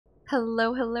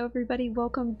Hello everybody,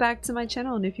 welcome back to my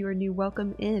channel, and if you are new,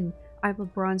 welcome in. I'm a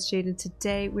Bronze Jade, and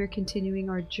today we're continuing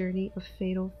our journey of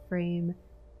Fatal Frame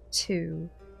 2.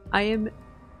 I am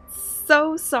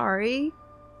so sorry.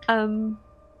 I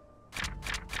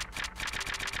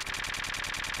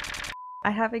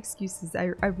have excuses, I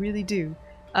really do.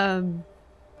 But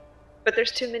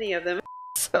there's too many of them,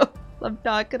 so I'm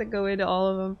not gonna go into all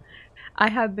of them. I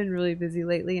have been really busy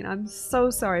lately, and I'm so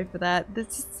sorry for that.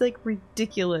 This is like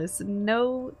ridiculous.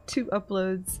 No two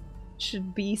uploads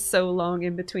should be so long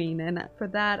in between, and for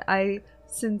that I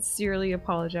sincerely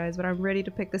apologize, but I'm ready to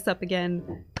pick this up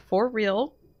again for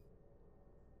real.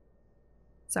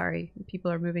 Sorry,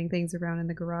 people are moving things around in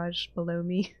the garage below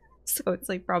me, so it's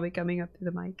like probably coming up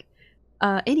through the mic.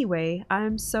 Anyway,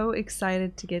 I'm so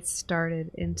excited to get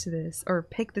started into this, or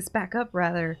pick this back up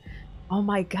rather. Oh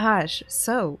my gosh,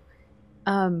 so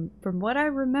from what I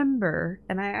remember,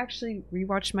 and I actually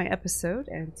rewatched my episode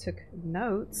and took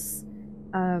notes,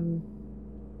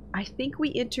 I think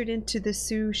we entered into the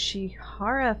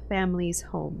Tsuchihara family's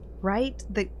home, right?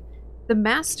 The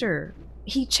master,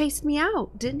 he chased me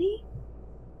out, didn't he?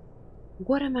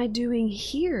 What am I doing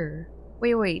here?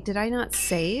 Wait, did I not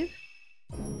save?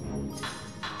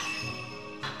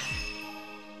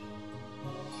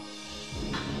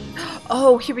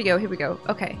 Oh, here we go.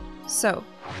 Okay, so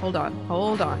hold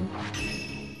on.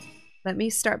 Let me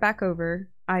start back over.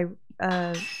 I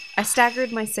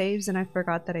staggered my saves and I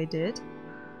forgot that I did.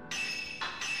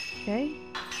 Okay.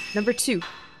 Number 2.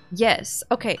 Yes.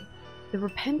 Okay. The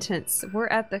repentance. We're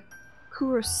at the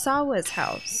Kurosawa's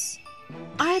house.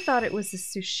 I thought it was the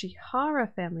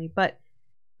Tsuchihara family, but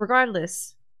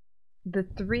regardless, the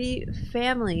 3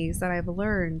 families that I've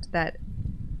learned that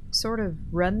sort of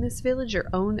run this village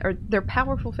or they're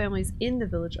powerful families in the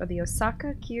village are the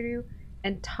Osaka, Kiryu,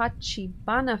 and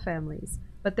Tachibana families.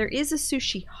 But there is a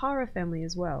Tsuchihara family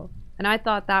as well. And I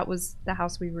thought that was the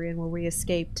house we were in where we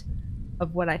escaped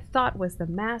of what I thought was the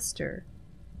master.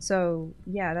 So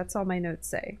yeah, that's all my notes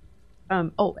say.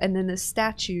 Oh, and then the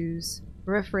statues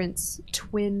reference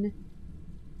twin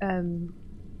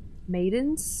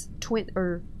maidens,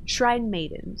 shrine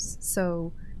maidens.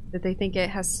 So that they think it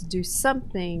has to do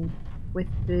something with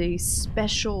the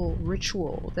special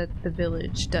ritual that the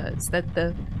village does, that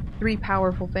the 3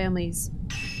 powerful families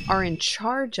are in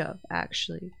charge of,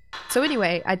 actually. So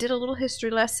anyway, I did a little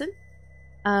history lesson.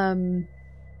 I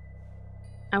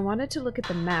wanted to look at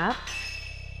the map,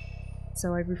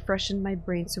 so I refreshed my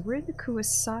brain. So we're in the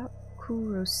Kurosawa.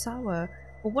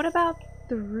 But what about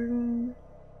the room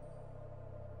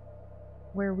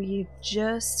where we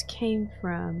just came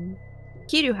from?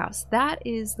 Kiryu house. That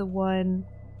is the one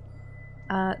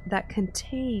that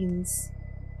contains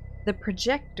the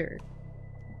projector.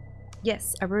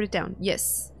 Yes, I wrote it down.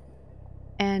 Yes.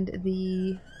 And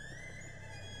the...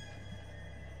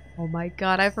 Oh my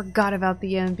god, I forgot about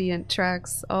the ambient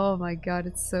tracks. Oh my god,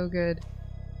 it's so good.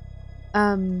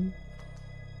 Yeah,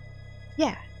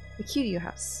 the Kiryu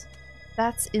house.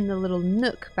 That's in the little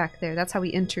nook back there. That's how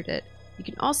we entered it. You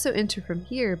can also enter from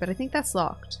here, but I think that's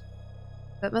locked.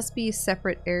 That must be a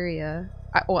separate area.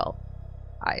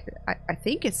 I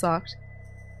think it's locked.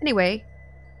 Anyway,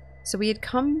 so we had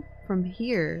come from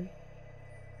here.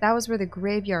 That was where the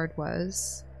graveyard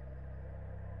was.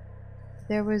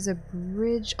 There was a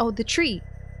bridge. Oh, the tree.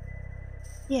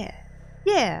 Yeah.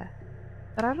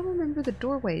 But I don't remember the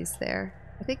doorways there.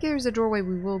 I think there's a doorway.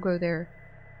 We will go there.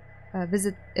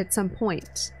 Visit at some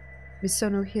point.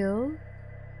 Misono Hill.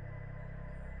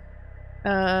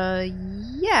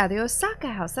 Yeah, the Osaka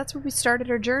house. That's where we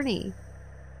started our journey.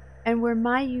 And where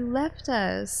Mayu left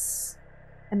us.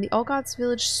 And the All Gods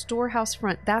Village storehouse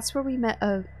front. That's where we met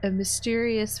a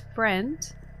mysterious friend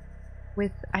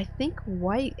with, I think,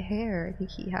 white hair. I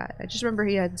think he had. I just remember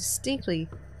he had distinctly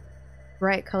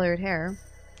bright colored hair.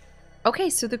 Okay,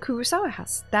 so the Kurosawa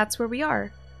house. That's where we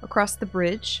are. Across the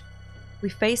bridge. We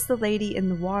faced the lady in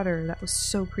the water. That was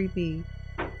so creepy.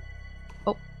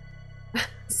 Oh.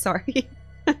 Sorry.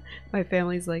 My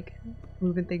family's like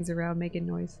moving things around, making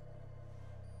noise.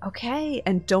 Okay,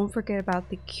 and don't forget about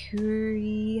the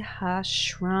Kuriha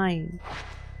Shrine.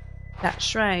 That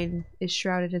shrine is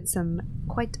shrouded in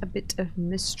quite a bit of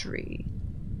mystery.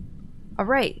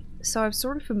 Alright, so I've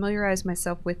sort of familiarized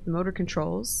myself with the motor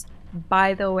controls.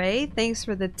 By the way, thanks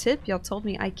for the tip. Y'all told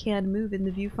me I can move in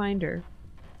the viewfinder.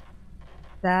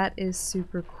 That is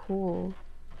super cool.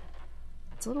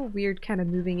 It's a little weird kind of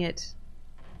moving it.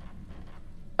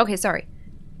 Okay, sorry.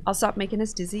 I'll stop making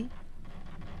us dizzy.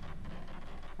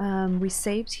 We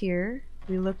saved here.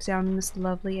 We looked down in this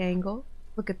lovely angle.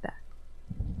 Look at that.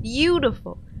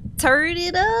 Beautiful! Turn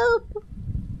it up!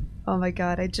 Oh my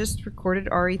god, I just recorded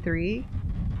RE3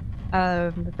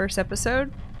 the first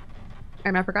episode,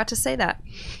 and I forgot to say that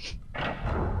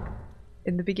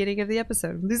in the beginning of the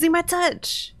episode. I'm losing my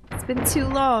touch. It's been too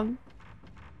long.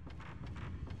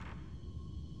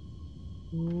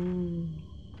 Ooh.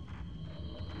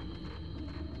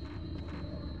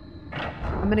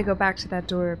 I'm gonna go back to that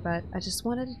door, but I just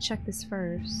wanted to check this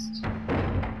first.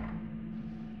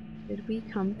 Did we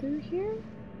come through here?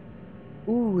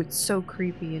 Ooh, it's so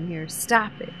creepy in here.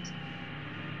 Stop it.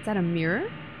 Is that a mirror?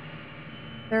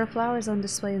 There are flowers on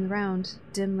display in the round,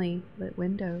 dimly lit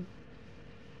window.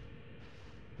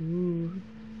 Ooh,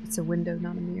 it's a window,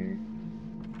 not a mirror.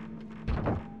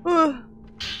 Ugh.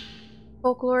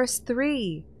 Folklorist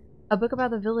 3. A book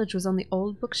about the village was on the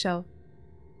old bookshelf.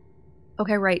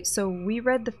 Okay, right, so we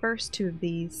read the first two of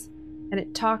these, and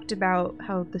it talked about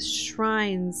how the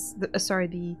shrines, the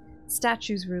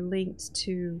statues were linked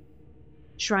to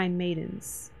shrine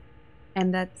maidens.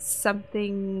 And that's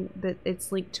something that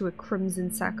it's linked to a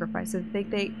crimson sacrifice. So they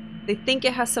think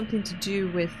it has something to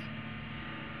do with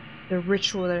the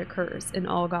ritual that occurs in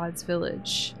All Gods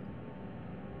Village.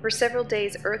 For several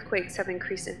days, earthquakes have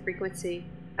increased in frequency.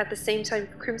 At the same time,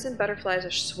 crimson butterflies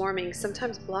are swarming,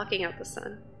 sometimes blocking out the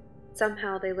sun.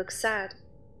 Somehow they look sad.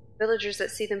 Villagers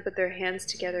that see them put their hands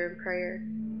together in prayer.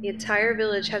 The entire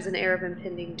village has an air of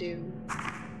impending doom.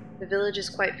 The village is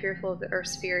quite fearful of the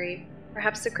earth's fury.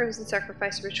 Perhaps the crimson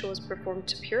sacrifice ritual is performed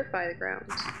to purify the ground.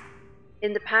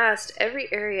 In the past, every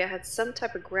area had some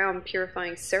type of ground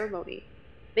purifying ceremony.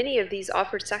 Many of these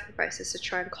offered sacrifices to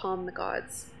try and calm the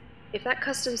gods. If that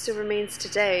custom still remains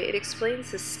today, it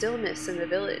explains the stillness in the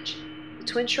village. The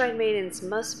Twin Shrine Maidens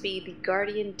must be the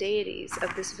guardian deities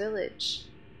of this village.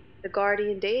 The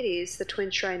guardian deities, the Twin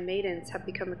Shrine Maidens, have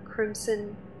become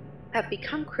crimson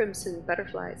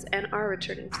butterflies and are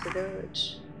returning to the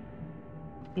village.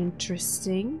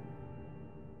 Interesting.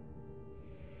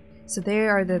 So they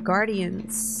are the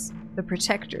guardians, the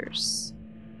protectors.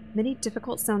 Many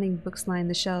difficult-sounding books line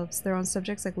the shelves. They're on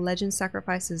subjects like legends,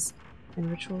 sacrifices, and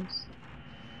rituals.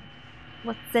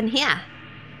 What's in here?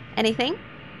 Anything?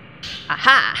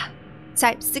 Aha!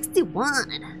 Type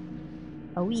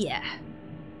 61! Oh yeah.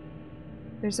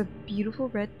 There's a beautiful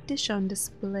red dish on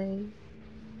display.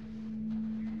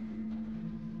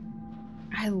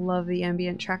 I love the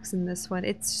ambient tracks in this one.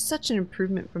 It's such an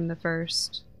improvement from the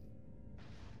first.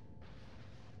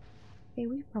 Hey,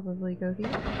 we probably go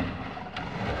here.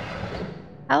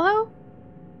 Hello?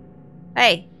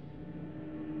 Hey.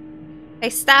 Hey,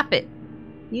 stop it.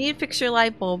 You need to fix your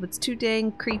light bulb. It's too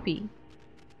dang creepy.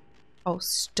 Oh,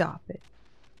 stop it.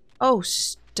 Oh,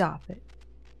 stop it.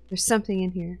 There's something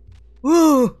in here.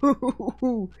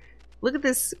 Ooh! Look at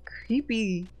this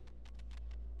creepy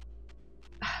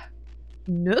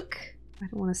nook? I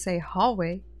don't want to say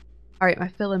hallway. Alright, my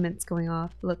filament's going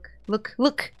off. Look, look,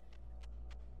 look!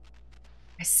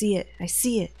 I see it. I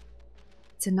see it.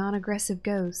 It's a non-aggressive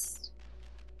ghost.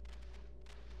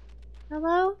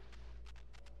 Hello?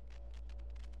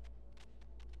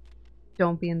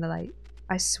 Don't be in the light.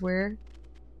 I swear.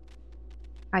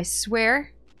 I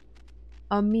swear.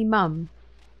 On me mum.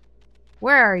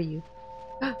 Where are you?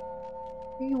 Here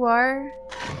you are.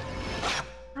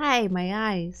 Hi,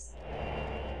 my eyes.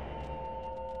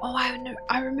 Oh,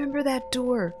 I remember that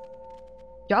door.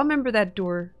 Y'all remember that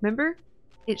door? Remember?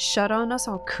 It shut on us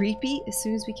all creepy as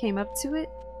soon as we came up to it.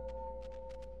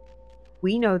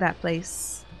 We know that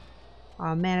place.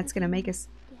 Oh man, it's gonna make us...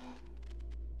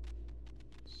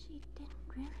 She didn't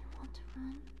really want to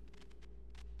run.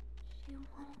 She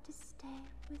wanted to stay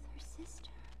with her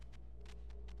sister.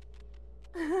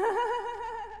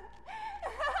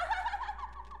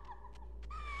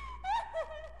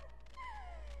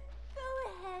 Go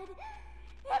ahead,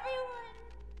 everyone,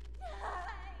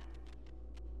 die.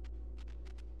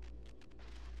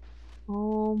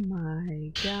 Oh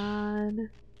my god.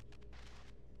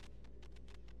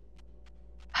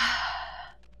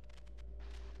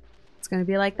 It's gonna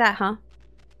be like that, huh?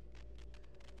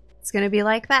 It's gonna be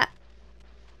like that.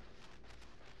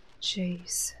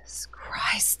 Jesus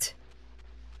Christ.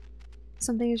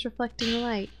 Something is reflecting the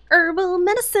light. Herbal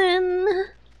medicine!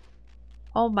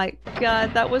 Oh my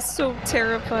god, that was so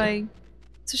terrifying.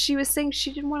 So she was saying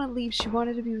she didn't want to leave, she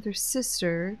wanted to be with her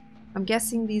sister. I'm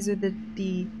guessing these are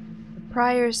the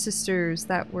prior sisters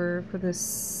that were for the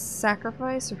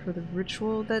sacrifice or for the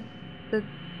ritual that the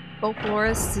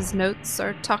folklorist's notes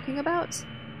are talking about.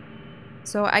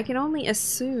 So I can only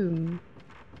assume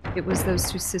it was those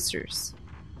two sisters.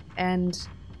 And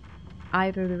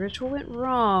either the ritual went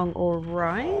wrong or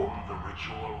right? The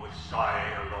ritual with Sai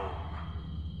alone.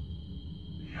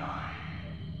 Yai.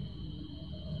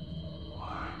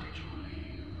 Why did you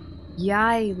leave?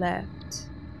 Yai left.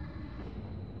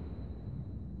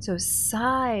 So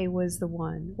Sai was the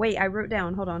one. Wait, I wrote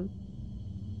down. Hold on.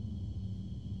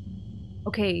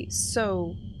 Okay,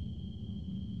 so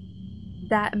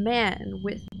that man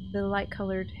with the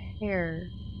light-colored hair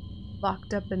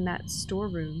locked up in that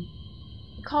storeroom,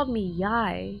 he called me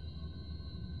Yai.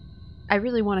 I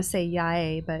really want to say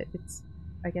Yae, but it's,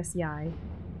 I guess, Yai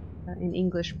in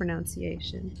English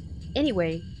pronunciation.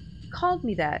 Anyway, called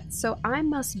me that, so I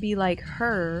must be like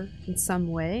her in some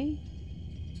way.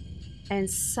 And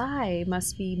Sai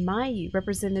must be Mayu,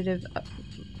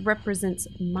 represents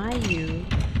Mayu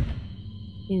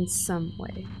in some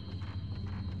way.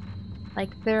 Like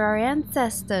they're our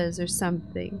ancestors or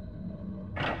something.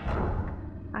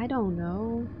 I don't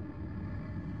know.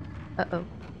 Uh-oh.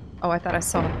 Oh, I thought I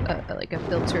saw like a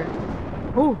filter.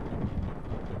 Oh!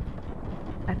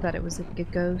 I thought it was like a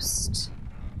ghost.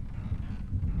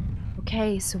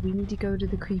 Okay, so we need to go to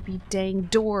the creepy dang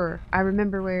door. I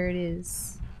remember where it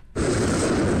is.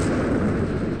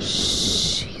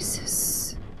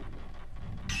 Jesus.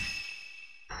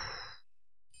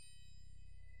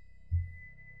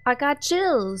 I got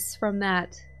chills from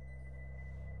that.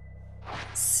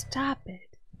 Stop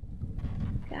it.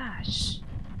 Gosh.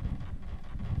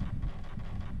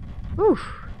 Oof.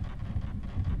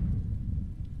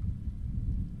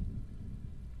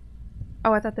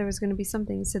 Oh, I thought there was going to be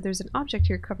something. It said there's an object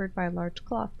here covered by a large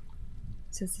cloth.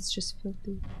 It says it's just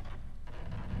filthy.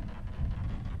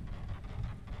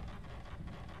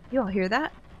 You all hear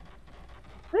that?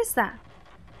 What is that?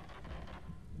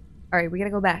 Alright, we gotta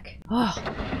go back. Oh.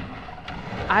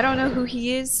 I don't know who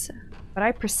he is, but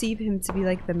I perceive him to be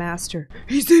like the master.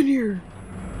 He's in here!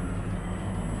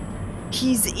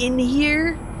 He's in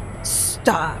here?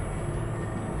 Stop!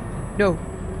 No,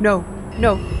 no,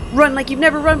 no. Run like you've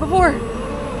never run before!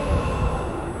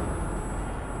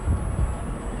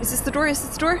 Is this the door? Is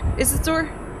this the door? Is this the door?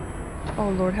 Oh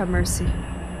Lord have mercy.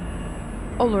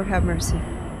 Oh Lord have mercy.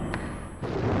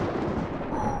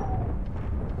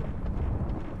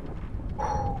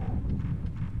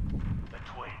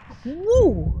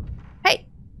 Woo! Hey!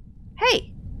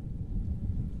 Hey!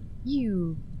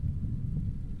 You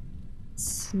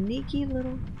sneaky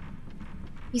little...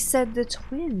 He said the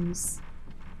twins.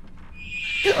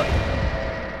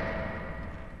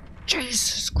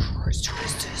 Jesus Christ, who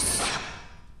is this?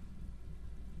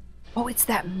 Oh, it's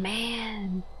that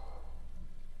man.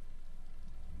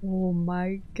 Oh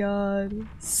my God.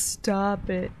 Stop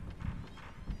it.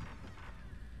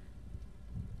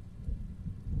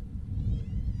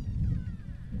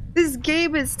 This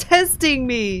game is testing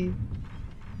me!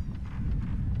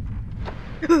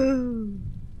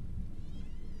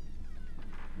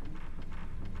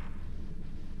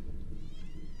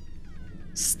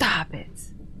 Stop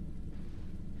it!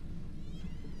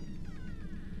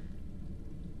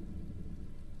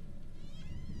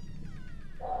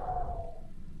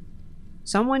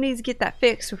 Someone needs to get that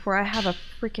fixed before I have a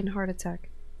freaking heart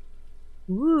attack.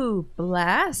 Ooh,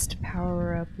 blast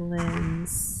power-up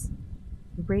lens.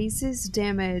 Raises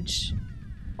damage.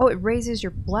 Oh, it raises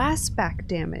your blast back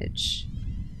damage.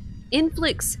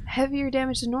 Inflicts heavier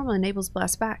damage than normal. Enables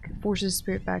blast back. Forces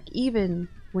spirit back even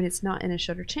when it's not in a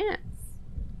shutter chance.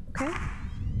 Okay.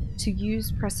 To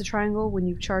use, press the triangle when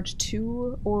you've charged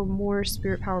 2 or more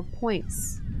spirit power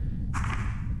points.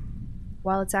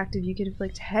 While it's active, you can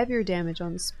inflict heavier damage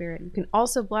on the spirit. You can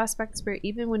also blast back the spirit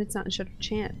even when it's not in shutter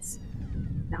chance.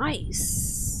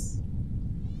 Nice.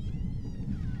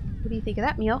 What do you think of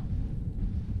that, Meal?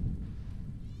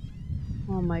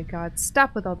 Oh my God,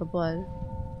 stop with all the blood.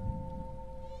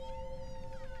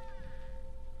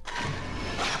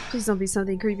 Please don't be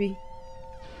something creepy.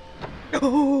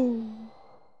 Oh!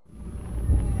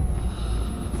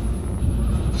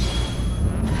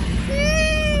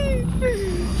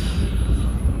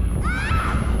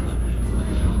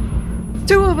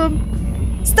 Two of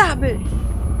them! Stop it!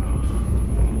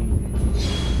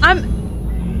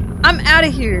 I'm out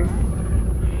of here.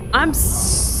 I'm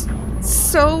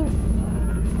so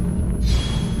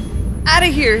out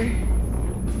of here.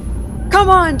 Come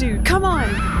on, dude. Come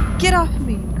on. Get off of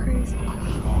me. Crazy.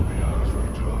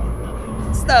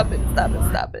 Stop it. Stop it.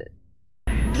 Stop it.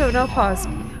 No, no, pause.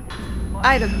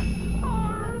 Item.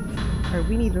 Alright,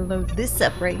 we need to load this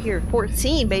up right here.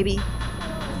 14, baby.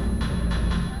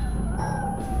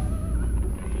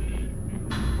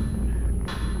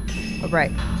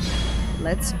 Alright.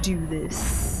 Let's do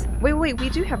this. Wait, wait, we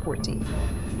do have 14.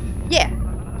 Yeah.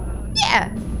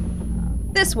 Yeah!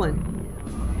 This one.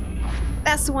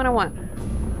 That's the one I want.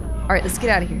 Alright, let's get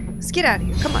out of here. Let's get out of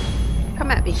here. Come on. Come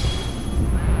at me.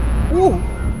 Ooh!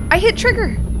 I hit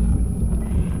trigger!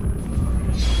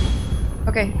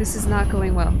 Okay, this is not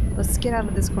going well. Let's get out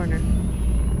of this corner.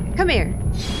 Come Come here.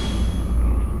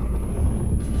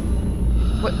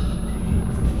 What?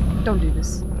 Don't do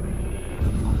this.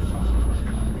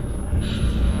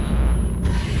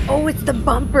 Oh, it's the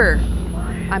bumper.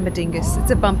 I'm a dingus. It's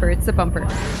a bumper. It's the bumper.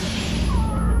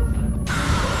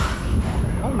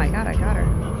 Oh my god, I got her.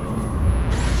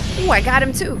 Oh, I got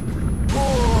him too.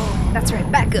 That's right.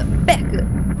 Back up. Back up.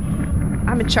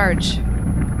 I'm in charge.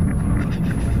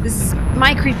 This is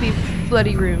my creepy,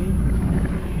 bloody room.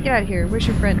 Get out of here. Where's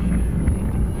your friend?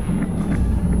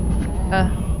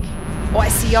 Oh, I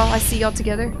see y'all. I see y'all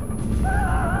together. Boom.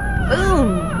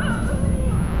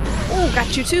 Oh,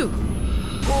 got you too.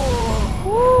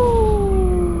 Ooh.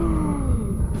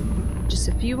 Just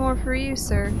a few more for you,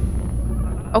 sir.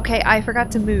 Okay, I forgot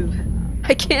to move.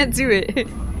 I can't do it.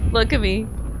 Look at me.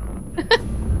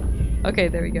 Okay,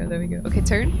 there we go, there we go. Okay,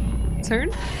 turn.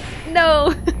 Turn.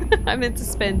 No! I meant to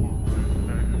spin.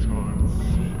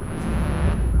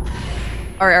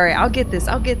 Alright, I'll get this,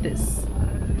 I'll get this.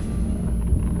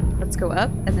 Let's go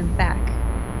up and then back.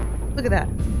 Look at that.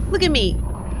 Look at me!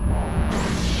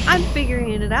 I'm figuring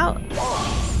it out.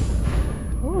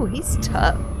 Oh, he's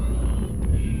tough.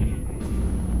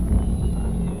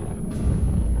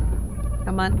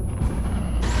 Come on.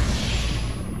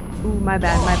 Ooh, my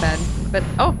bad, my bad. But,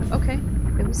 oh, okay.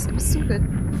 It was still good.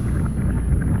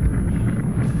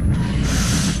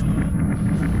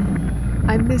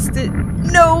 I missed it.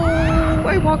 No!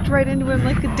 I walked right into him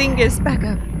like a dingus. Back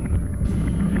up.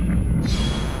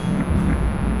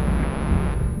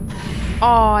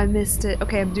 Oh, I missed it.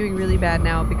 Okay, I'm doing really bad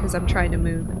now because I'm trying to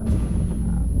move.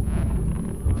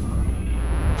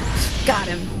 Got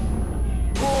him.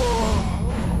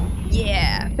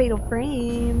 Yeah, fatal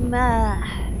frame.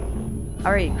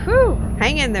 Alright, whew.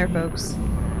 Hang in there, folks.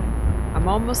 I'm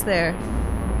almost there.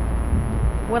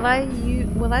 Will I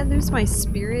lose my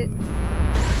spirit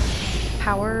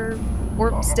power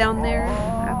orbs down there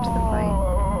after the fight?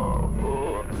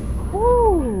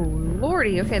 Ooh,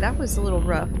 lordy. Okay, that was a little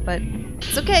rough, but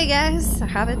it's okay, guys. I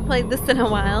haven't played this in a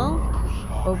while.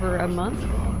 Over a month.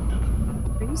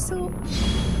 Are you still...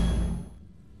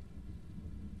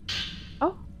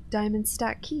 Oh, diamond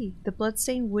stack key. The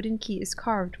bloodstained wooden key is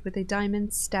carved with a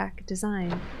diamond stack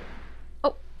design.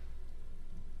 Oh.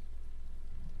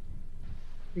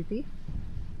 Creepy.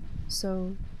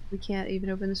 So, we can't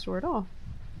even open this door at all.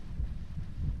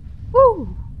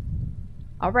 Woo!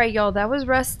 Alright, y'all, that was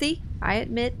rusty. I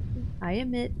admit.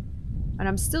 And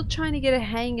I'm still trying to get a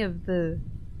hang of the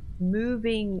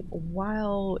moving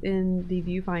while in the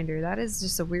viewfinder. That is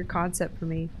just a weird concept for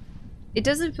me. It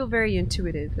doesn't feel very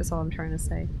intuitive, that's all I'm trying to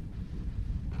say.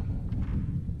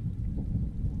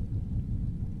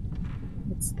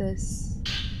 What's this?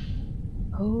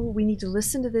 Oh, we need to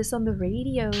listen to this on the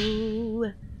radio.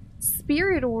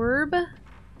 Spirit orb.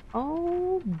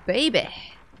 Oh, baby.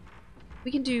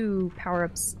 We can do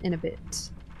power-ups in a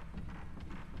bit.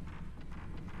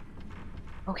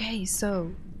 Okay,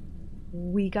 so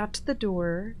we got to the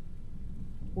door.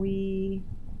 We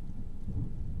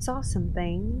saw some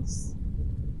things,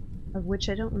 of which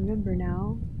I don't remember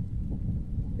now.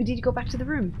 We need to go back to the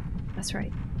room. That's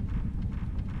right.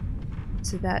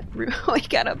 To that room. We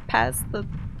gotta pass the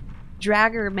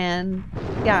Dragger Man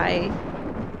guy.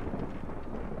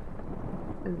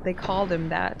 They called him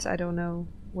that. I don't know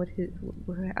what his...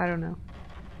 I don't know.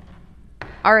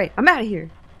 Alright, I'm out of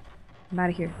here. I'm out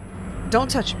of here. Don't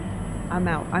touch me. I'm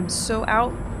out. I'm so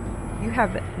out. You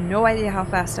have no idea how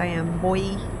fast I am, boy.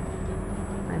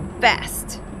 I'm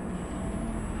fast.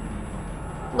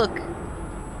 Look.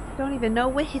 Don't even know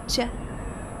what hit ya.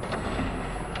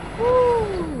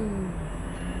 Woo!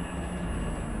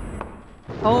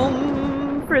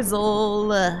 Home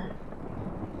frizzle.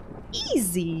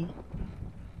 Easy.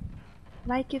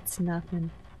 Like it's nothing.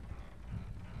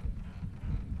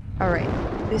 Alright.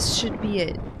 This should be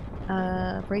it.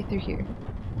 Right through here.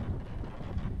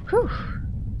 Whew.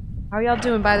 How y'all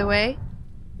doing, by the way?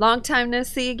 Long time no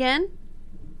see again.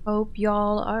 Hope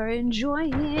y'all are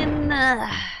enjoying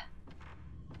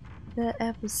the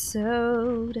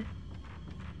episode.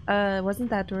 Wasn't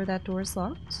that door's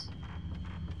locked?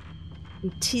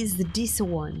 It is this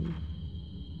one.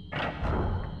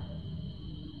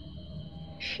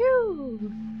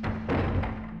 Phew.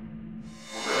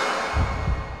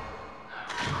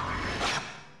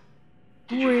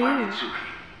 Did you find it, Suki?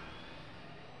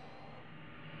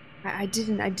 I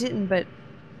didn't, but...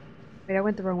 Wait, I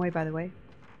went the wrong way, by the way.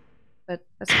 But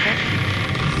that's okay.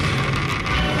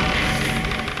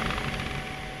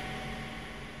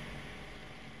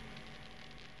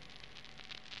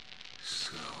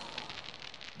 So,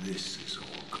 this is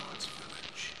all God's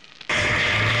village.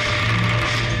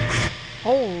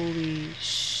 Holy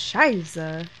shite.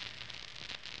 Scheiße.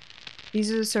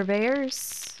 These are the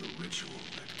surveyors? The ritual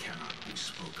that cannot be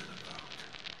spoken about.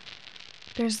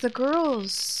 There's the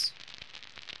girls.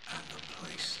 And the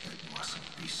place that mustn't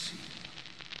be seen.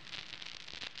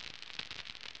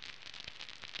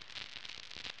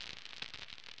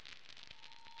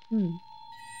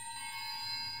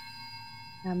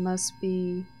 That must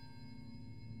be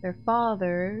their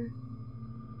father.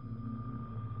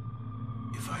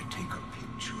 If I take a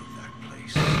picture of that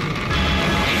place.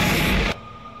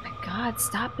 My God,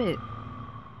 stop it.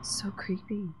 So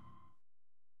creepy.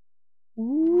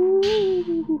 Ooh,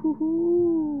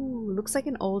 looks like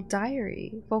an old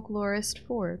diary. Folklorist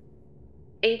 4.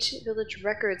 Ancient village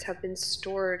records have been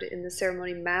stored in the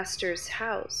ceremony master's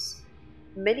house.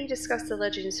 Many discuss the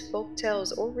legends, folk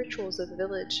tales, or rituals of the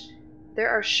village. There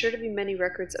are sure to be many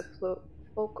records of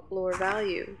folklore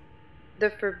value. The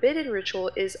forbidden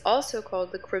ritual is also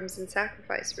called the Crimson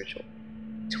Sacrifice ritual.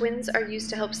 Twins are used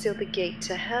to help seal the gate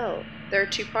to hell. There are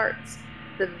 2 parts.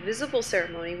 The visible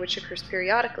ceremony, which occurs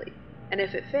periodically, and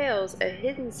if it fails, a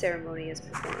hidden ceremony is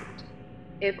performed.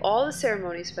 If all the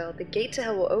ceremonies fail, the gate to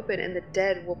hell will open and the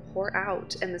dead will pour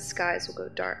out and the skies will go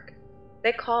dark.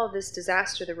 They call this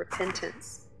disaster the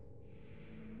repentance.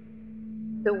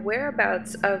 The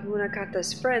whereabouts of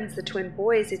Munakata's friends, the twin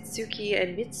boys Itsuki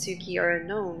and Mitsuki, are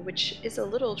unknown, which is a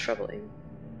little troubling.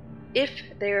 If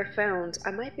they are found, I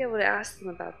might be able to ask them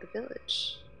about the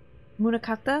village.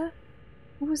 Munakata?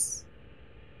 Who was...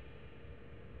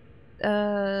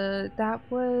 that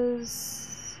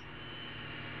was...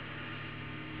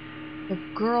 the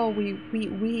girl we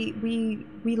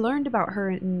learned about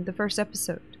her in the first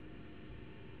episode.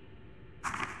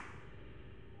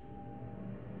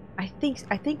 I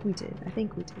think we did.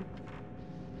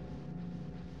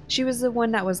 She was the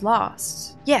one that was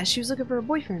lost. Yeah, she was looking for a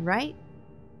boyfriend, right?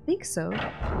 I think so.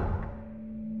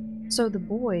 So the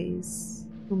boys,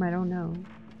 whom I don't know.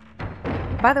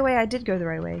 By the way, I did go the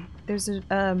right way. There's a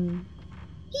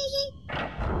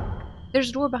there's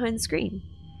a door behind the screen.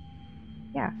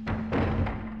 Yeah.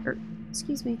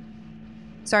 Excuse me.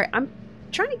 Sorry, I'm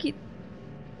trying to keep...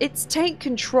 It's tank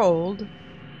controlled,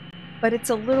 but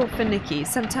it's a little finicky.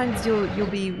 Sometimes you'll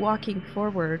be walking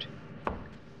forward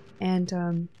and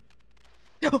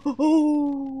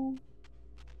oh!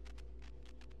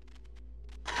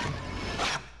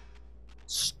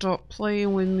 Stop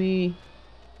playing with me.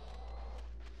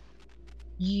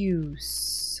 You're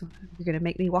gonna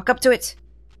make me walk up to it.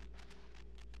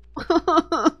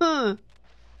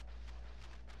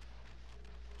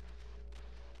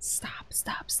 Stop.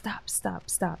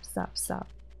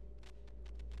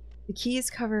 The key is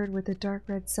covered with a dark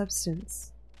red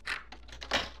substance.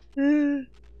 Did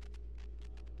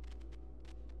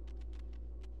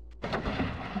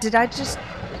I just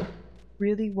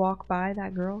really walk by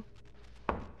that girl?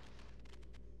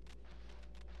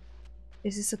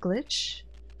 Is this a glitch?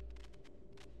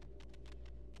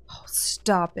 Oh,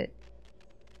 stop it.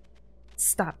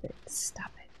 Stop it.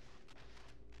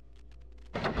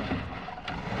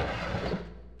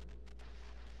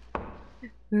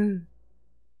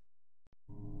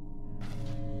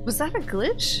 Was that a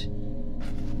glitch?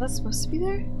 Was that supposed to be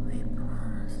there? We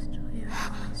promised we would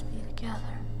always be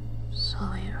together, so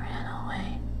we ran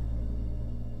away.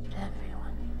 But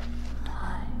everyone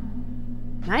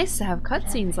died. Nice to have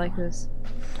cutscenes like this.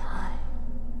 Died.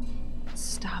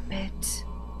 Stop it.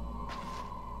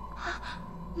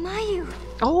 Mayu!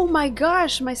 Oh my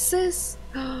gosh, my sis!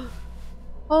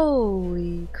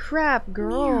 Holy crap,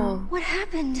 girl! Mio, what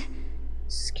happened?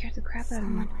 Scared the crap out of me.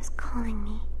 Someone was calling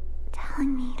me,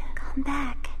 telling me to come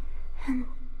back and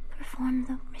perform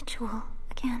the ritual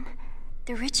again.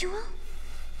 The ritual?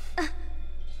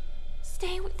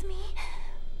 Stay with me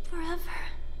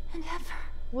forever and ever.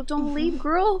 Well, don't leave,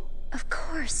 girl. Of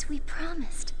course, we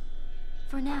promised.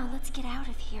 For now, let's get out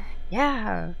of here.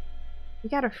 Yeah. We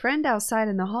got a friend outside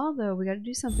in the hall, though. We gotta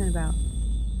do something about.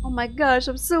 Oh my gosh,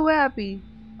 I'm so happy.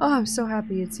 Oh, I'm so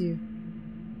happy it's you.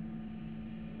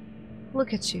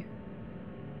 Look at you.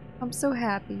 I'm so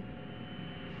happy.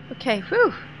 Okay,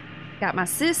 whew. Got my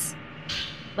sis.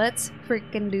 Let's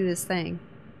freaking do this thing.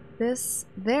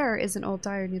 There is an old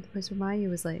diary near the place where Mayu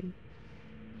was laying.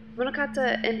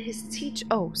 Munakata and his teacher.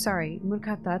 Oh, sorry.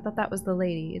 Munakata. I thought that was the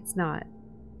lady. It's not.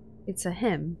 It's a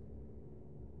him.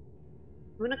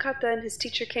 Munakata and his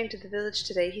teacher came to the village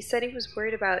today. He said he was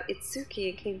worried about Itsuki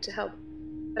and came to help.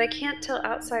 But I can't tell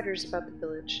outsiders about the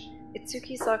village.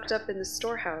 Itsuki's locked up in the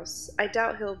storehouse. I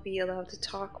doubt he'll be allowed to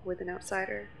talk with an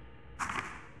outsider.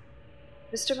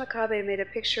 Mr. Makabe made a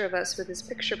picture of us with his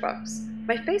picture box.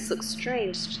 My face looks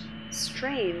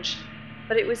strange,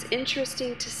 but it was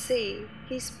interesting to see.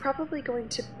 He's probably going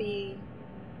to be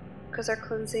because our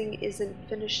cleansing isn't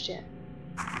finished yet.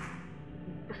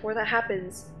 Before that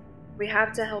happens, we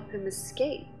have to help him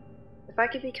escape. If I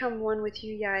can become one with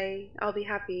you, Yai, I'll be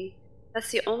happy.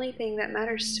 That's the only thing that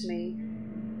matters to me.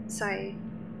 Sai.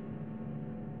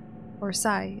 Or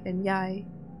Sai and Yai.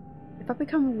 If I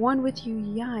become one with you,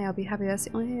 Yai, I'll be happy. That's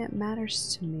the only thing that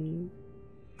matters to me.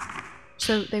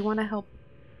 So they want to help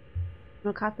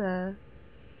Nokata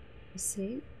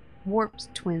escape?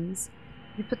 Warped twins.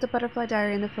 You put the butterfly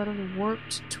diary in the photo of the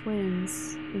warped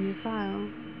twins in your file.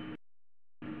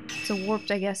 So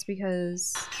warped, I guess,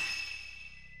 because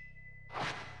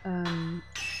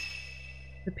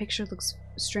the picture looks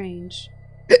strange.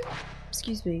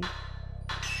 Excuse me.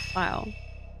 Wow.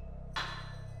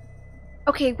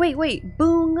 Okay, wait.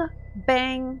 Boong,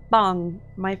 bang, bong.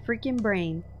 My freaking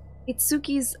brain.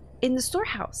 Itsuki's in the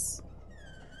storehouse.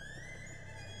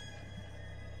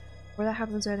 Where that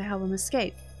happens, I had to help him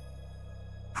escape.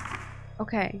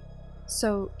 Okay.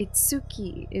 So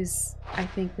Itsuki is, I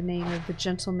think, the name of the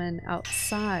gentleman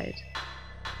outside.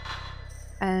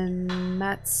 And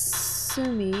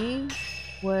Matsumi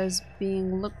was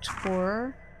being looked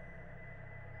for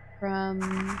from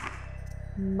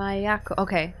Mayako.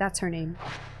 Okay, that's her name.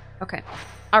 Okay.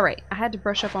 Alright, I had to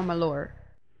brush up on my lore.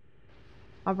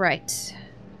 Alright.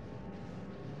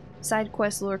 Side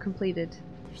quest lore completed.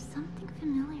 There's something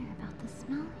familiar about the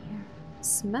smell here.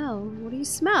 Smell? What do you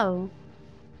smell?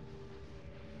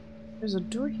 There's a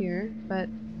door here, but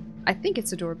I think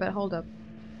it's a door, but hold up.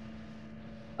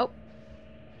 Oh.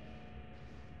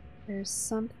 There's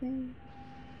something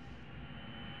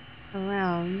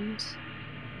around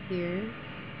here.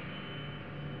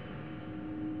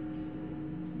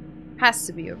 Has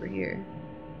to be over here.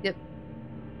 Yep.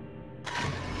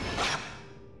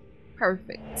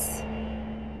 Perfect.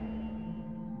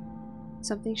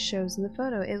 Something shows in the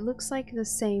photo. It looks like the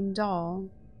same doll.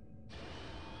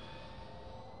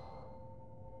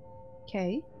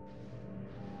 Okay.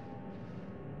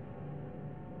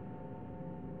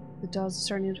 The dolls are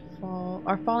starting to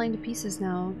are falling to pieces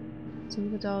now. Some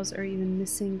of the dolls are even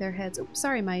missing their heads. Oh,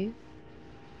 sorry, Mayu.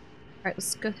 Alright,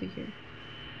 let's go through here.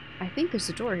 I think there's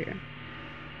a door here.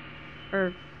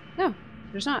 Or, no,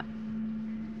 there's not.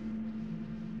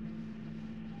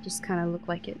 Just kind of look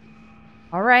like it.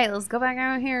 Alright, let's go back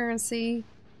out here and see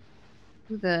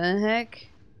who the heck.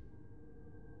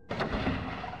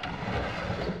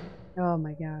 Oh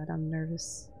my god, I'm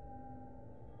nervous.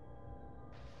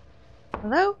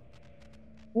 Hello?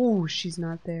 Oh, she's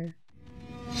not there.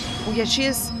 Oh yeah, she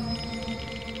is.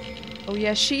 Oh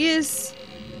yeah, she is.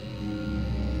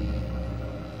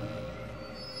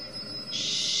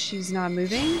 She's not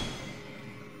moving.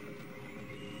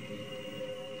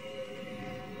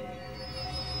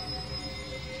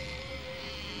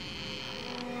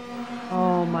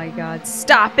 Oh my god,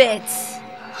 stop it!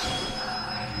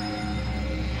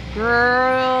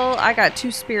 Girl, I got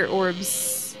 2 spirit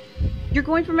orbs. You're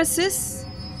going for my sis?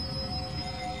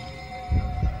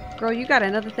 Girl, you got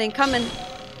another thing coming.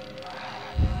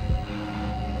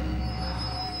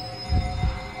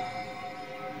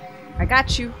 I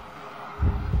got you.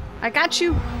 I got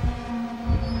you.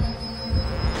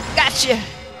 Gotcha.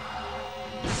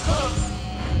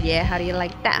 Yeah, how do you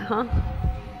like that, huh?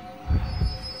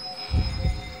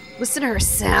 Listen to her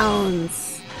sounds.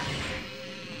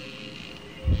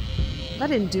 I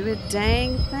didn't do a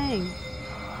dang thing.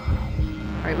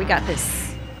 Alright, we got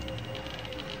this.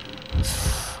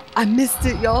 I missed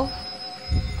it, y'all.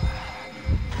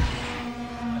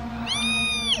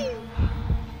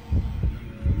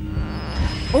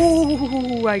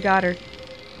 Oh, I got her.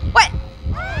 What?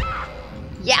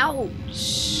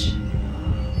 Youch.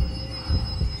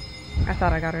 I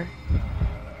thought I got her.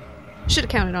 Should have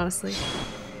counted, honestly.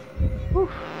 Whew.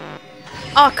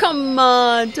 Oh, come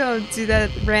on. Don't do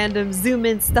that random zoom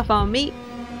in stuff on me.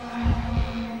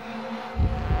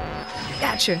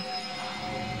 Gotcha.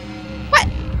 What?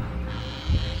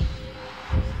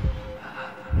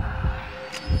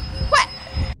 What?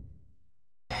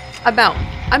 I'm out.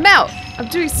 I'm out. I'm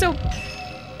doing so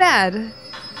bad.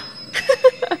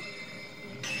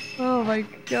 Oh my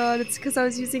god, it's because I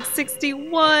was using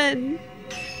 61.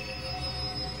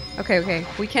 Okay,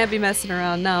 we can't be messing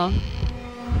around now.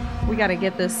 We gotta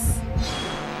get this.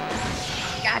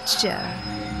 Gotcha.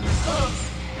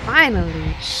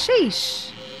 Finally.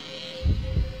 Sheesh.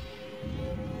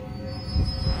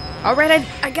 Alright,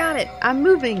 I got it. I'm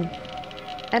moving.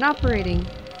 And operating.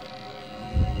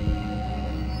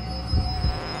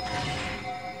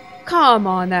 Come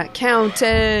on, that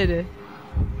counted.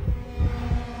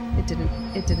 It didn't.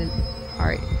 It didn't.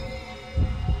 Alright.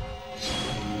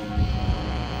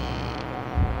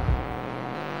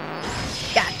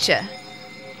 Gotcha.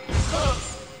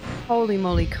 Holy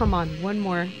moly, come on, one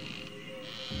more.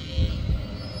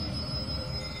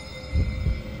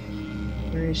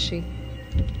 Where is she?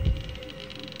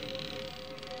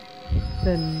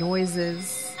 The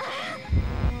noises.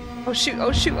 Oh shoot,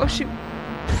 oh shoot, oh shoot.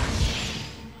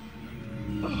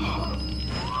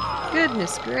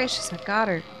 Goodness gracious, I got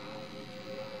her.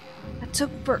 That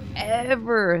took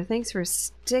forever. Thanks for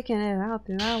sticking it out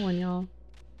through that one, y'all.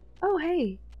 Oh,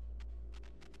 hey.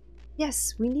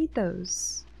 Yes, we need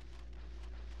those.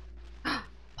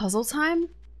 Puzzle time?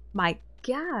 My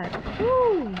god.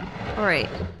 Woo! Alright.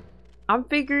 I'm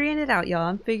figuring it out, y'all.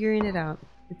 I'm figuring it out.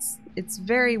 It's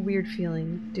very weird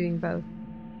feeling doing both.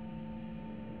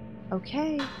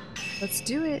 Okay. Let's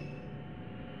do it.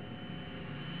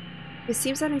 It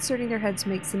seems that inserting their heads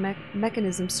makes the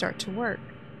mechanism start to work.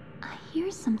 I hear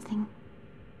something.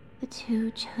 The two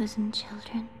chosen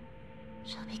children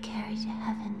shall be carried to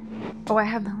heaven. Oh, I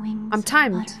have... on the wings I'm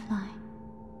timed. Of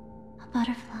a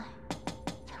butterfly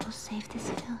that will save this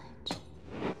village.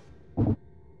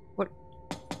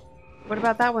 What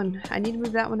about that one? I need to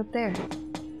move that one up there.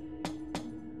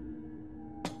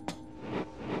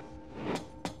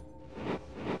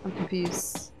 I'm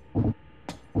confused.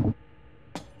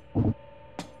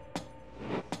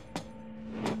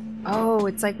 Oh,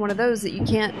 it's like one of those that you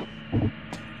can't...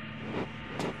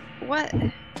 What?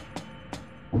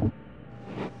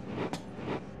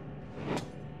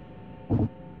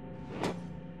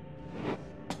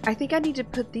 I think I need to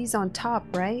put these on top,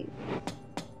 right?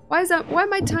 Why is that? Why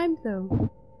am I timed though?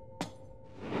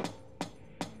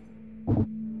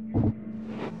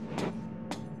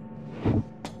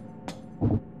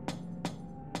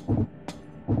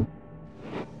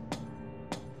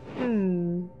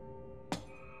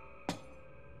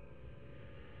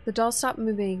 The dolls stop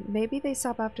moving. Maybe they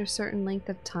stop after a certain length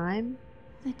of time?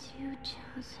 The two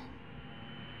chosen.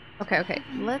 Okay.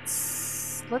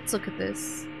 Let's look at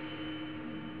this.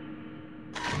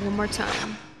 One more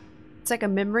time. It's like a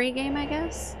memory game, I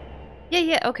guess?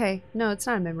 Yeah, okay. No, it's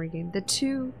not a memory game. The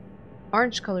two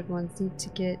orange colored ones need to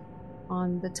get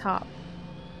on the top.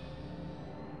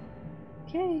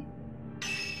 Okay.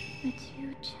 The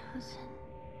two chosen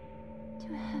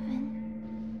to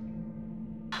heaven.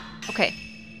 Okay.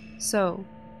 So,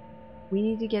 we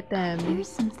need to get them. Here's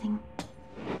something.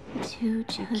 The two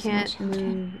chosen can't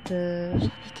children move the... shall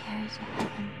be carried to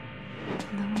heaven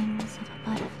on the wings of a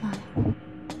butterfly.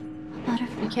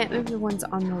 You can't move the ones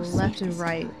on the left and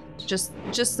right. Just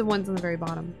the ones on the very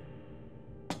bottom.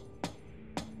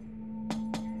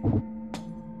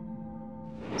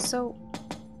 So,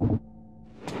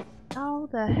 how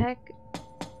the heck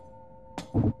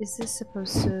is this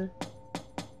supposed to...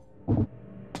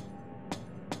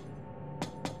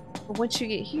 But once you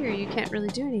get here, you can't really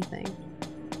do anything.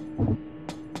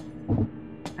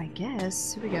 I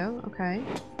guess. Here we go. Okay.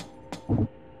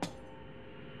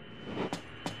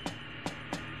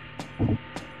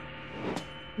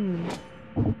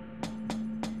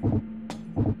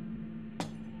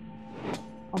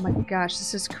 Oh my gosh,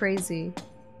 this is crazy.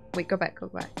 Wait, go back, go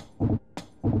back.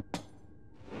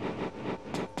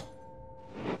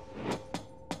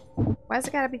 Why's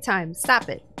it gotta be timed? Stop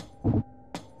it.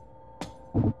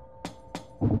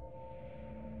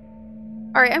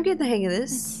 Alright, I'm getting the hang of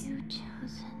this.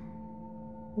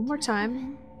 One more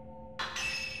time.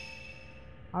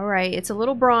 Alright, it's a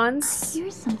little bronze.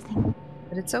 Here's something.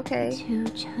 But it's okay. The two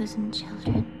chosen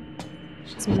children.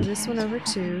 Let's move this one over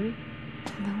too.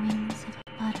 On the wings of a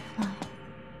butterfly.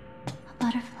 A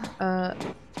butterfly.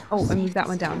 Oh, I moved that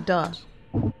one down. Duh.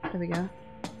 There we go.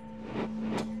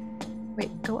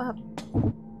 Wait, go up.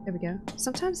 There we go.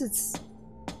 Sometimes it's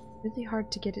really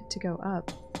hard to get it to go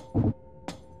up.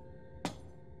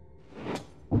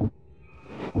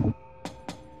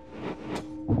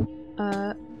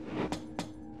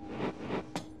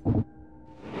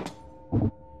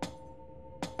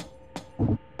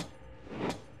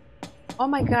 Oh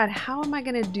my god, how am I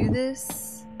gonna do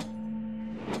this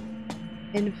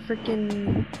in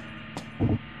freaking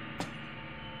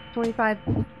 25,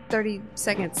 30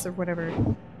 seconds or whatever?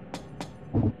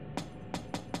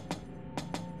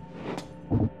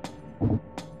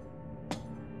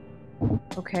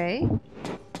 Okay.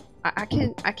 I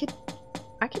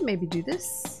can maybe do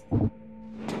this.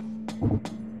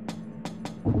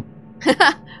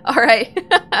 Alright.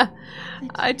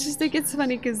 I just think it's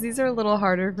funny because these are a little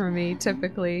harder for me,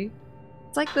 typically.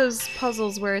 It's like those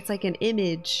puzzles where it's like an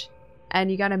image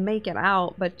and you gotta make it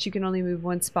out, but you can only move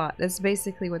one spot. That's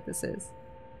basically what this is.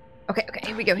 Okay,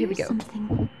 here we go, here we go.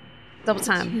 Double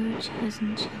time. Two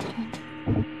chosen children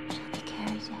shall be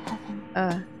carried to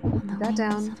heaven. Put that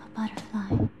down. Of a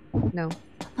butterfly. No.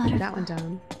 A butterfly That one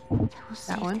down. That will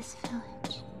save one. this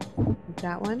village.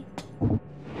 That one.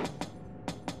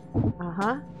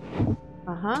 Uh-huh.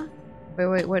 Uh-huh.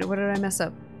 Wait, what did I mess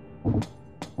up?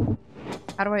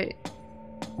 How do I...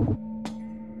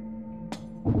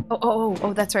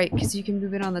 Oh, that's right, because you can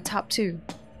move it on the top too.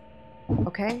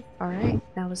 Okay, alright.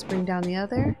 Now let's bring down the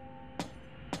other.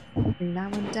 Bring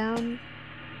that one down.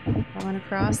 That one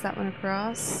across, that one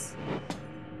across.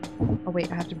 Oh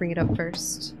wait, I have to bring it up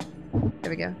first. There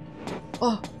we go.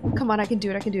 Oh, come on, I can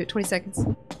do it, 20 seconds.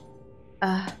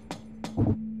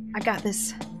 I got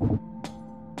this.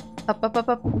 Up, up, up,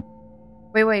 up.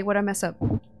 Wait, what did I mess up?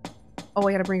 Oh,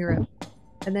 I gotta bring her up.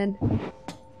 And then...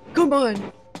 Come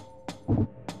on!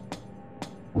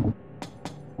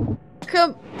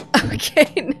 Come...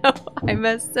 Okay, no, I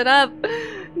messed it up.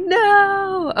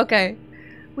 No! Okay.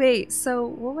 Wait, so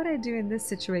what would I do in this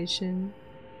situation?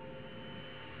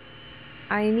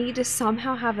 I need to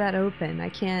somehow have that open. I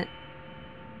can't...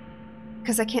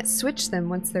 Because I can't switch them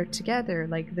once they're together.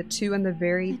 Like the two on the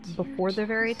very... before the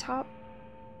very top.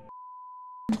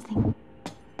 Something.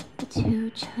 The two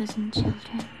chosen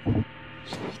children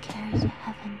shall be carried to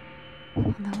heaven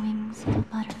on the wings of a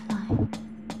butterfly.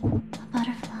 A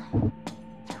butterfly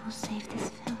that will save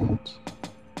this village.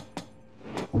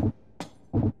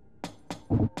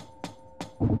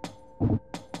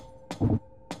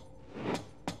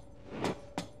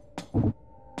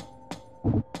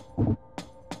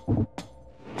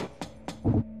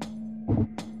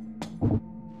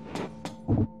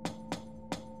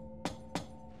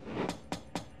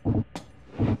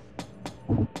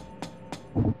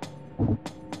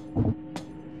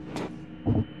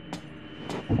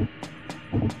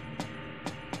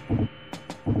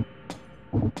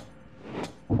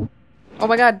 Oh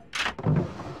my god.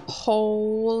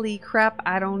 Holy crap,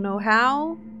 I don't know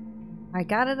how. I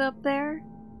got it up there,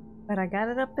 but I got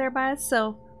it up there by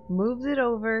itself, moved it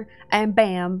over, and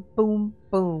bam, boom,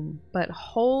 boom. But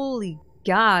holy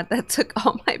god, that took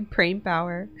all my brain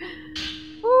power.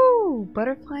 Ooh,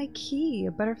 butterfly key.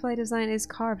 A butterfly design is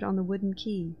carved on the wooden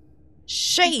key.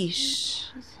 Sheesh!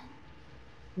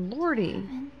 Lordy.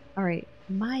 Alright,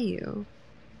 Mayu.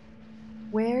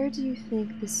 Where do you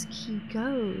think this key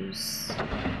goes?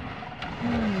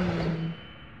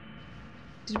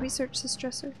 Did we search this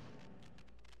dresser?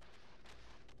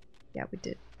 Yeah, we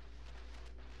did.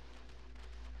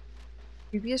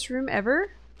 Creepiest room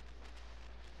ever?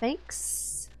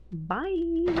 Thanks.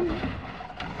 Bye.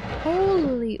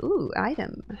 Holy, ooh,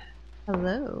 item.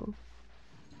 Hello.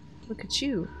 Look at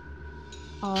you.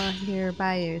 All here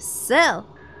by yourself.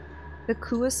 The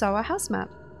Kurosawa house map.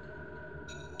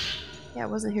 Yeah, it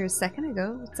wasn't here a second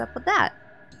ago. What's up with that?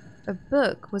 A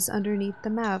book was underneath the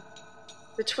map.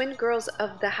 The twin girls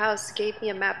of the house gave me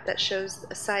a map that shows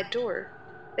a side door.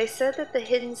 They said that the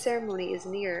hidden ceremony is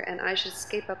near and I should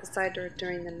escape out the side door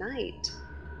during the night.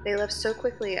 They left so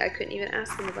quickly I couldn't even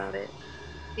ask them about it.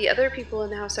 The other people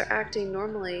in the house are acting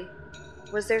normally.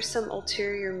 Was there some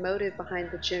ulterior motive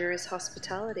behind the generous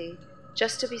hospitality?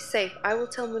 Just to be safe, I will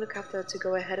tell Munakata to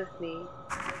go ahead of me.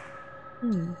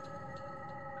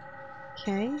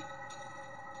 Okay.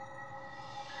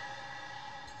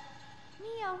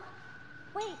 Mio,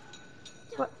 wait!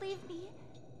 Don't What? leave me.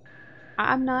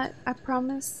 I'm not, I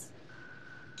promise.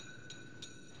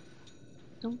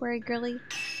 Don't worry, girly.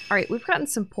 Alright, we've gotten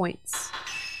some points.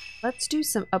 Let's do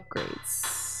some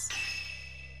upgrades.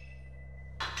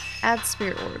 Add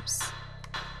spirit orbs.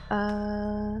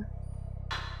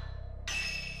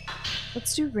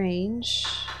 Let's do range.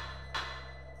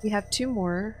 We have 2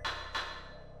 more.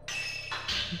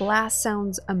 Blast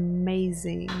sounds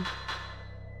amazing.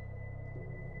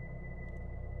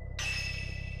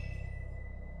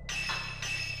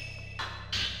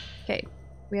 Okay,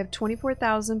 we have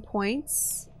 24,000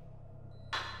 points.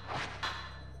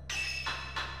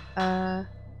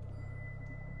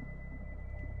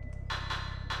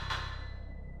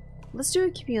 Let's do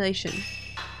accumulation.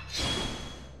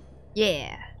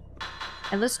 Yeah.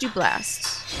 And let's do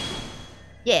blast.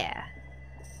 Yeah.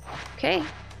 Okay.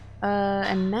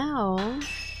 And now,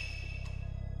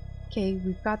 okay,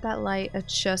 we've got that light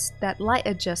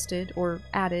adjusted or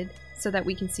added so that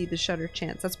we can see the shutter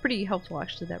chance. That's pretty helpful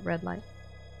actually, that red light.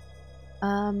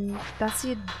 That's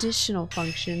the additional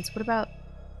functions. What about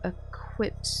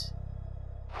equipped?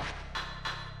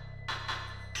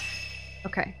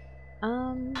 Okay.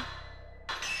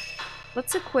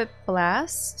 Let's equip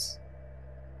blast.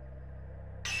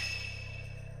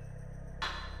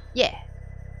 Yeah.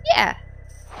 Yeah.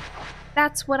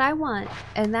 That's what I want.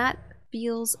 And that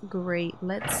feels great.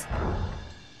 Let's... Did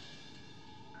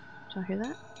y'all hear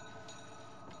that?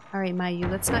 Alright, Mayu,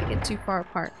 let's not get too far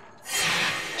apart.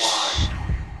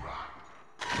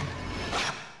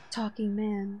 Talking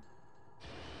man.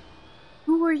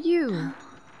 Who are you? No,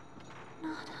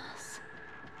 not us.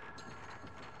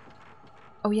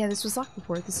 Oh yeah, this was locked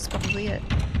before. This is probably it.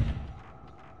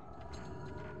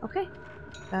 Okay.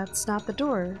 That's not the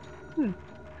door.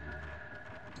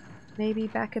 Maybe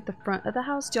back at the front of the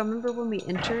house? Do y'all remember when we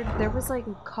entered? There was like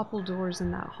a couple doors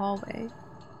in that hallway.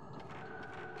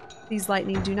 Please,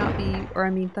 lightning, do not be, or I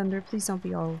mean thunder, please don't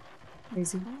be all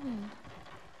crazy. Cold.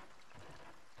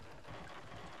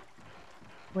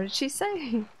 What did she say?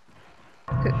 You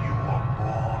are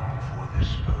born for this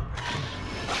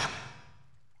purpose.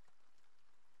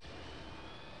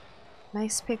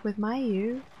 Nice pick with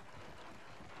Mayu.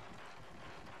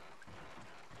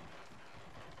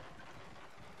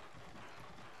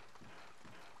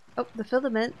 Oh, the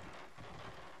filament.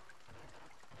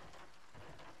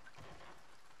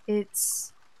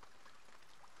 It's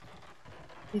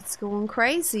going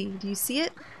crazy. Do you see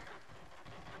it?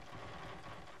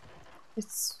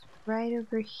 It's right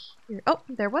over here. Oh,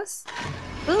 there was.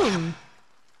 Boom.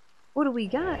 What do we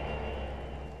got?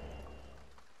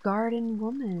 Garden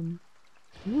woman.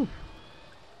 Ooh.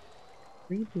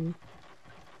 Creepy.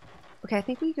 Okay, I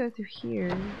think we go through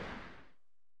here.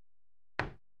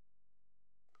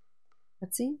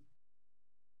 Let's see.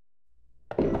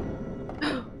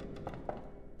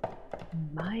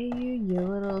 Mayu, you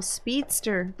little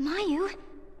speedster. Mayu? You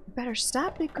better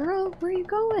stop it, girl. Where are you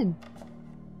going?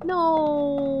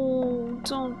 No,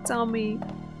 don't tell me.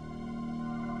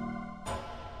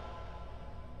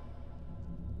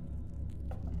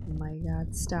 Oh my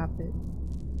god, stop it.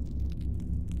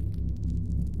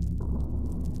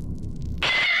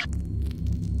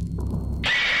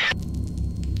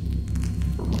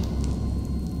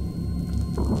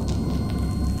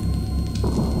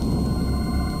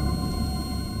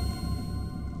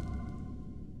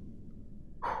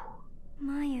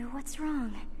 Mayu, what's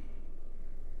wrong?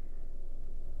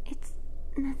 It's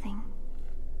nothing.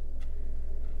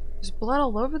 There's blood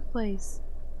all over the place.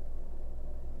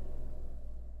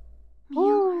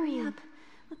 Mayu, hurry up.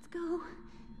 Let's go.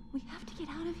 We have to get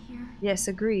out of here. Yes,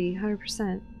 agree,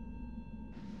 100%.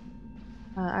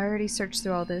 I already searched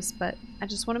through all this, but I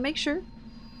just want to make sure.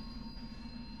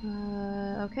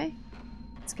 Okay.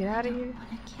 Let's get out of here. I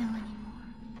don't want to kill anymore.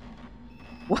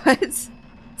 What?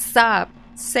 Stop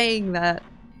saying that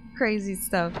crazy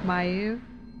stuff, Mayu.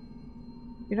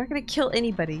 You're not gonna kill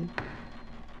anybody.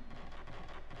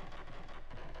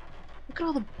 Look at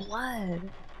all the blood.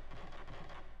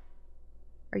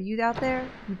 Are you out there?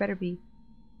 You better be.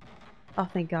 Oh,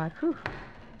 thank God. Whew.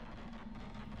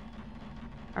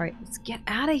 Alright, let's get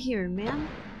out of here, man.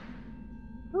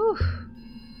 Whew.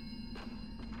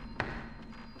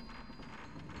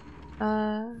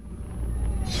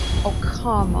 Oh,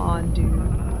 come on, dude.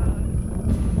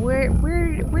 Where?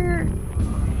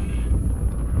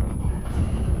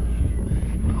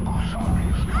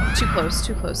 Too close,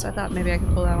 too close. I thought maybe I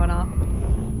could pull that one off.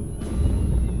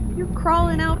 You're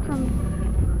crawling out from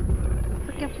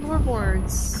freaking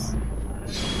floorboards.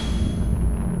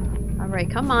 Alright,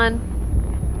 come on.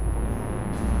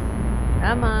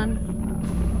 Come on.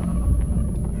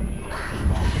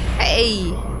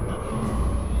 Hey!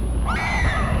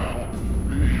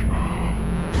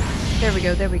 There we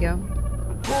go, there we go.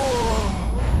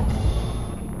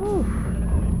 Whew.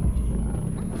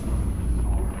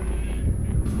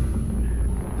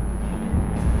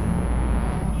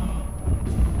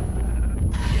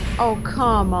 Oh,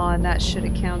 come on, that should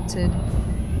have counted.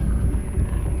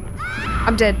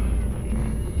 I'm dead.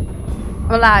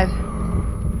 I'm alive.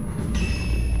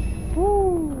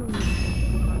 Woo.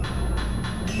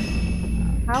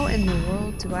 How in the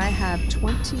world do I have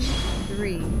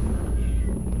 23?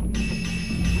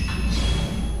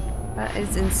 That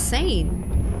is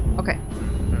insane. Okay.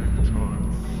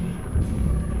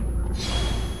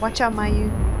 Watch out,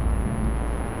 Mayu.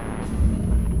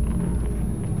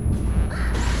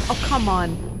 Oh, come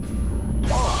on.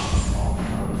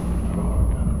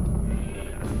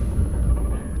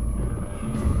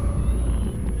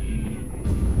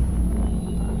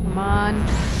 Come on.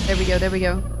 There we go, there we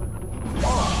go.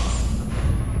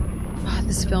 Oh,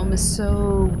 this film is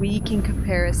so weak in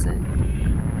comparison.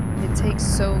 It takes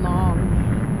so long.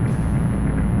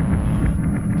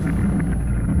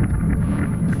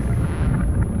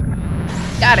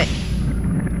 Got it.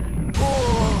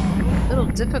 A little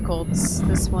difficult,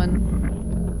 this one.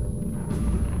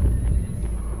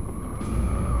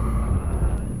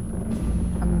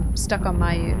 I'm stuck on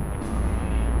Mayu.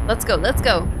 Let's go, let's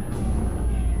go.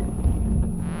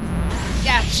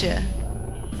 Gotcha.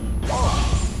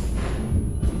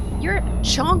 You're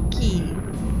chunky.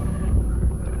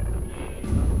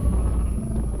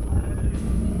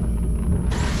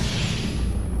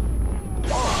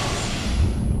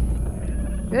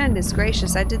 Goodness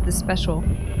gracious, I did the special.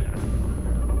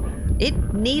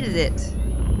 It needed it.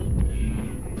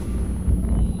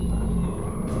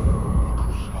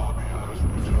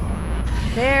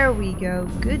 There we go.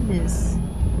 Goodness.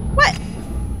 What?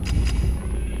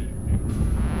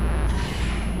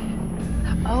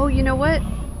 Oh, you know what?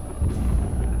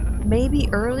 Maybe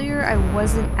earlier I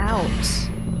wasn't out.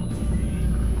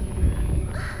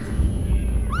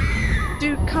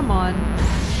 Dude, come on.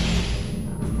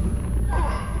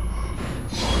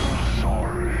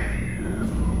 Sorry.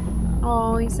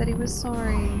 Oh, he said he was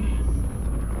sorry.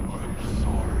 I'm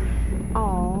sorry.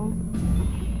 Oh.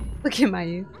 Look at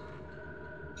Mayu.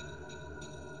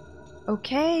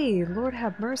 Okay, Lord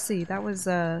have mercy. That was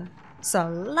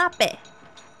sloppy.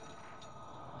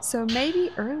 So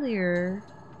maybe earlier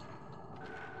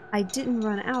I didn't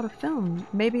run out of film.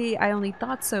 Maybe I only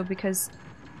thought so because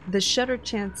the shutter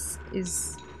chance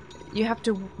is you have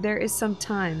to there is some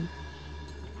time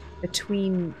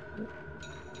between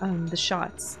the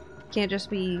shots. Can't just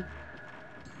be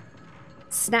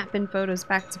snapping photos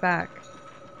back to back.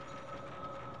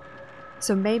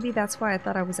 So maybe that's why I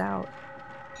thought I was out.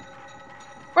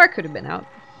 Or I could have been out.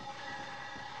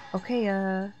 Okay,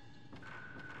 yeah,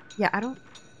 I don't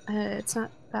it's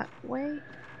not that way.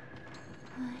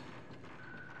 I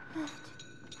have to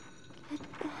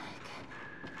get back.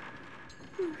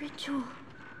 The ritual of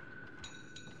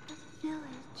the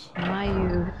village.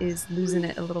 Mayu is losing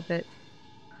it a little bit.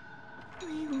 I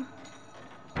will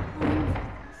find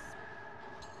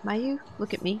this Mayu,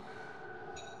 look at me.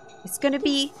 It's gonna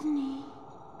be... destiny.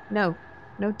 No.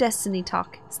 No destiny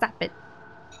talk. Stop it.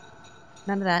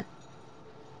 None of that.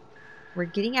 We're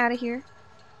getting out of here.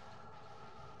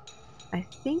 I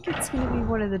think it's gonna be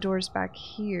one of the doors back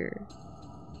here.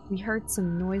 We heard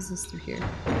some noises through here.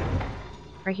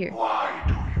 Right here. Why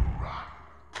do you run?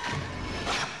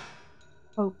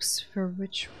 Hopes for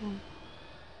ritual.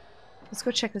 Let's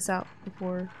go check this out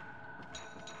before...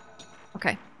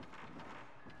 Okay.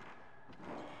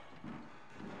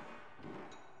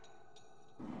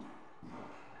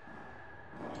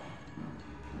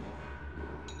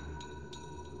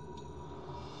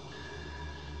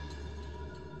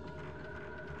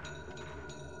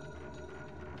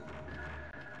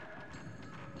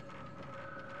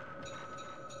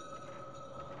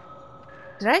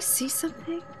 Did I see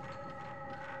something?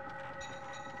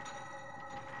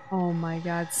 Oh my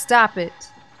god, stop it!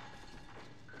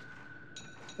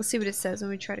 Let's see what it says when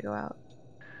we try to go out.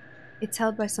 It's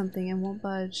held by something and won't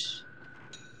budge.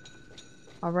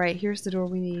 Alright, here's the door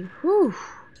we need. Whew!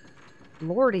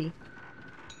 Lordy.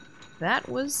 That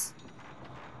was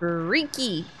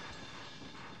freaky!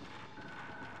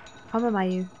 Come on,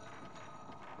 Mayu.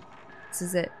 This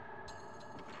is it.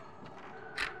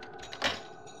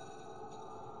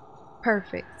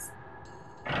 Perfect.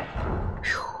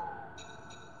 Whew.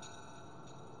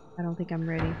 I don't think I'm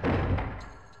ready.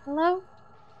 Hello?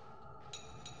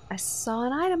 I saw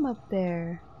an item up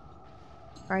there.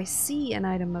 Or I see an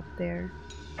item up there.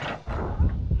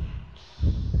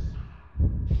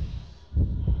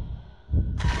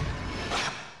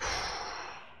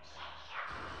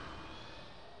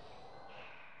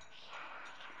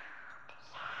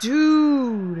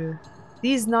 Dude!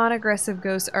 These non-aggressive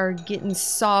ghosts are getting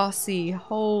saucy.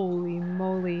 Holy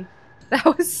moly. That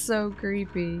was so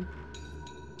creepy.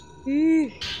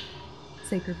 Eek.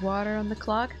 Sacred water on the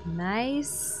clock.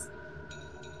 Nice.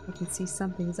 I can see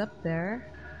something's up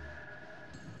there.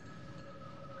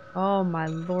 Oh my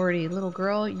lordy. Little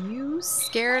girl, you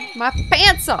scared my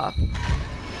pants off.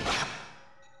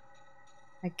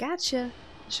 I gotcha.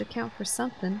 Should count for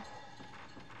something.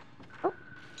 Oh.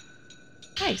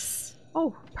 Nice.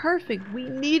 Oh, perfect. We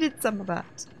needed some of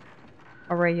that.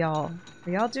 Alright, y'all.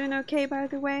 Are y'all doing okay, by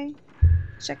the way?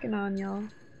 Checking on y'all.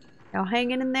 Y'all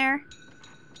hanging in there?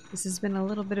 This has been a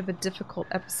little bit of a difficult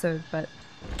episode, but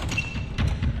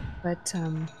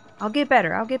I'll get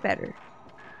better. I'll get better.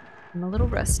 I'm a little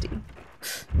rusty.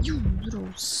 You little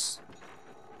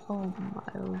oh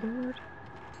my lord.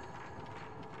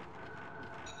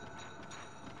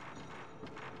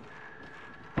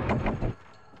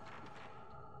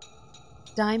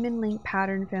 Diamond link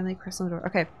pattern family crest on the door.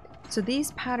 Okay, so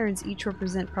these patterns each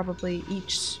represent probably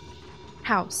each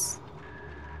house.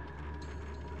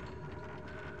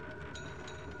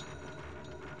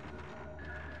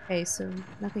 Okay, so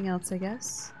nothing else, I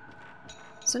guess.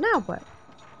 So now what?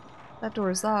 That door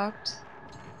is locked.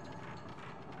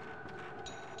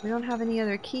 We don't have any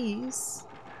other keys.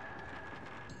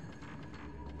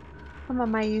 Come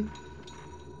on, Mayu.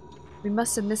 We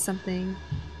must have missed something.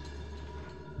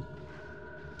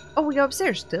 Oh, we go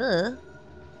upstairs. Duh.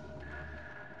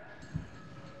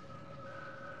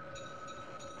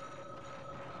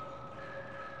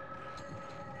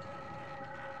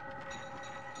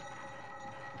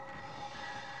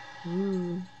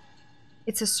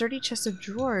 It's a sturdy chest of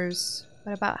drawers,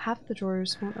 but about half the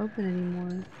drawers won't open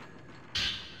anymore.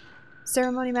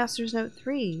 Ceremony Master's Note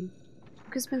 3.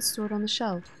 Book has been stored on the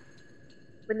shelf.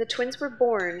 When the twins were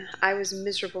born, I was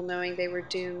miserable knowing they were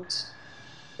doomed.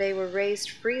 They were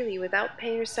raised freely without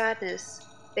pain or sadness.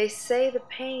 They say the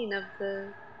pain of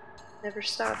the never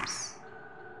stops.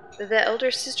 The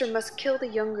elder sister must kill the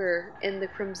younger in the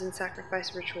Crimson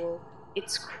Sacrifice ritual.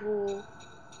 It's cruel,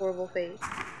 horrible fate.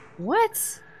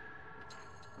 What?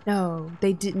 No,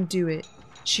 they didn't do it.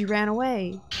 She ran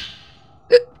away.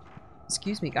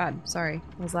 Excuse me, God, sorry,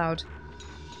 that was loud.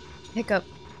 Hiccup.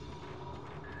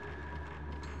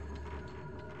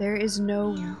 There is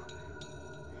no... There's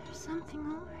something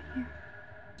over here.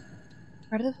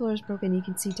 Part of the floor is broken. You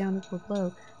can see down the floor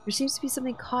below. There seems to be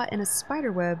something caught in a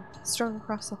spider web strung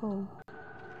across the hole.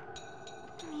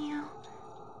 Mio,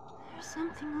 there's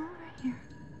something over here.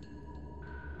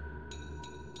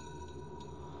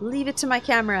 Leave it to my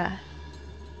camera.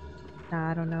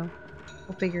 Nah, I don't know.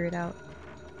 We'll figure it out.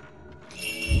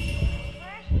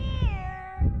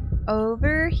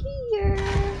 Over here.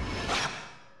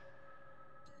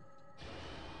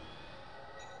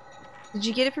 Did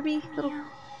you get it for me, little? Mio,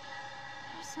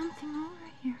 there's something over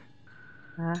here.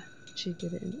 Ah, she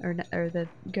didn't, or the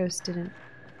ghost didn't.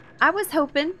 I was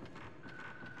hoping.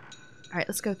 All right,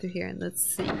 let's go through here and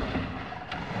let's see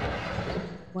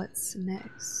what's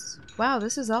next. Wow,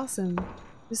 this is awesome.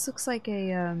 This looks like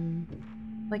a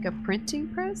printing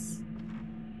press.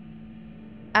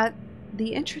 At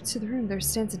the entrance to the room, there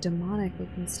stands a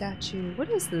demonic-looking statue. What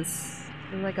is this?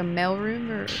 Like a mailroom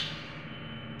or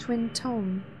twin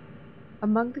tome?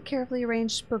 Among the carefully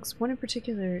arranged books, one in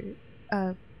particular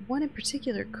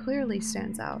clearly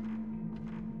stands out.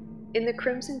 In the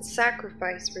Crimson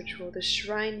Sacrifice ritual, the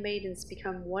shrine maidens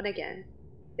become one again.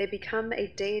 They become a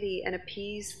deity and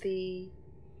appease the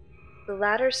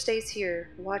latter stays here,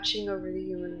 watching over the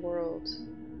human world.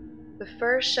 The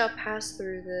first shall pass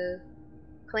through the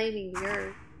claiming the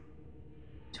earth.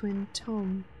 Twin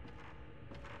tome.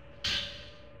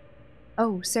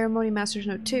 Oh, Ceremony Master's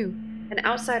Note 2. An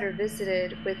outsider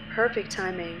visited with perfect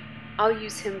timing. I'll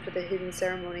use him for the hidden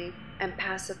ceremony and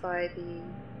pacify the...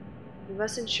 We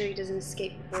must ensure he doesn't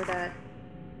escape before that.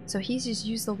 So he's just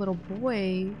used the little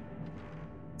boy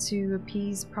to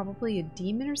appease probably a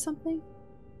demon or something?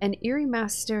 An eerie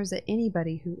mask stares at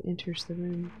anybody who enters the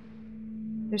room.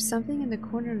 There's something in the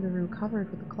corner of the room covered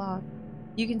with a cloth.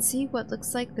 You can see what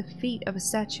looks like the feet of a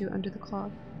statue under the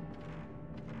cloth.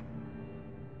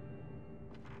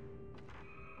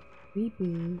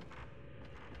 Creepy.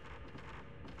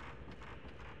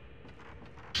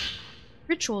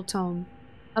 Ritual tome.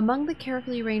 Among the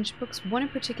carefully arranged books, one in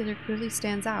particular clearly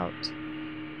stands out.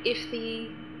 If the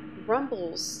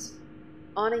rumbles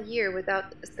on a year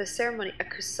without the ceremony, a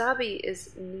kusabi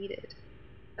is needed.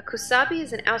 A kusabi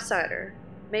is an outsider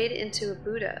made into a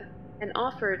Buddha and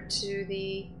offered to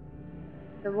the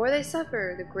more they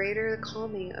suffer, the greater the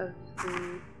calming of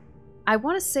the... I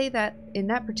want to say that in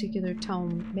that particular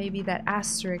tome, maybe that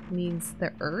asterisk means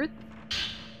the earth?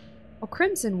 A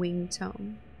crimson wing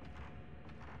tome.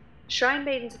 Shrine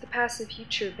maidens of the past and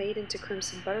future made into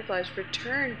crimson butterflies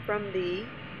return from thee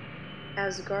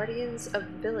as guardians of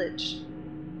the village.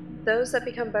 Those that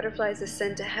become butterflies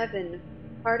ascend to heaven,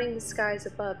 parting the skies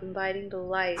above, inviting the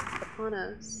light upon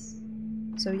us.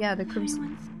 So yeah, the crimson...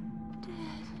 Everyone's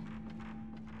dead.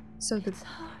 So the... It's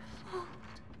our fault.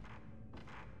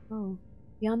 Oh.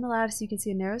 Beyond the lattice you can see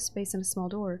a narrow space and a small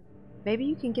door. Maybe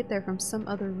you can get there from some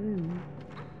other room.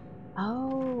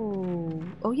 Oh.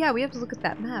 Oh yeah, we have to look at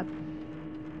that map.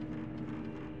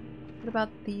 What about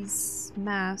these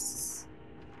masks?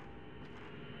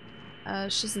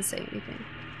 She doesn't say anything.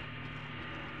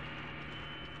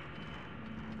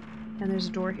 And there's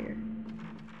a door here.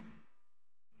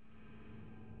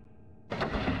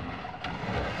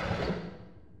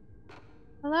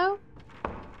 Hello?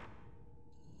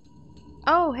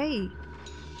 Oh, hey.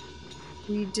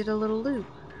 We did a little loop.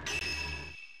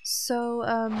 So,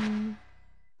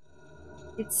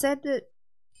 it said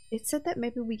that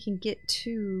maybe we can get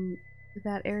to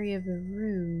that area of the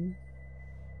room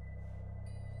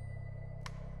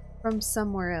from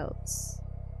somewhere else.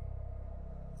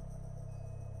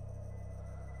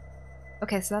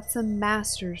 Okay, so that's the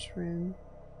master's room.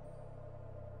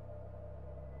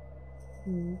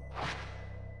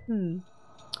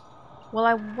 Well,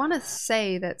 I want to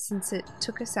say that since it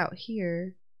took us out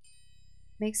here,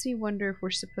 makes me wonder if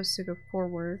we're supposed to go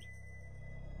forward.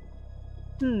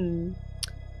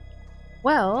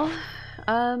 Well,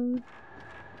 not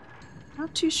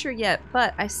too sure yet,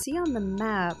 but I see on the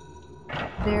map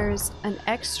there's an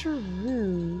extra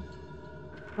room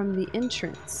from the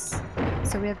entrance.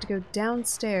 So we have to go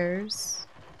downstairs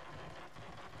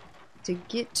to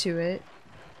get to it.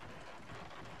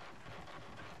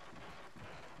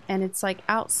 And it's like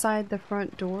outside the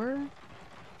front door.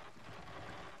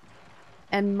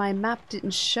 And my map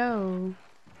didn't show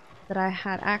that I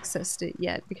had accessed it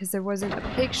yet because there wasn't a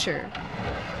picture.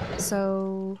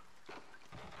 So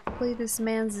hopefully this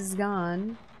man's is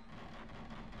gone.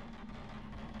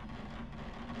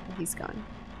 He's gone.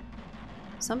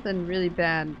 Something really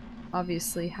bad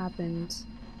obviously happened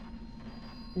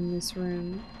in this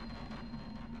room.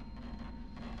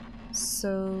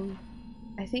 So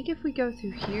I think if we go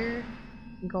through here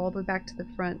and go all the way back to the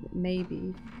front,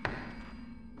 maybe.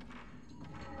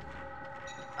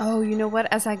 Oh, you know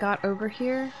what? As I got over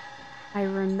here, I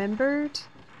remembered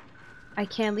I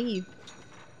can't leave.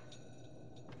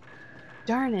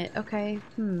 Darn it. Okay.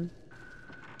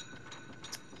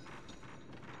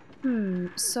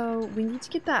 So we need to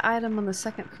get that item on the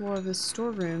second floor of the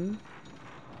storeroom.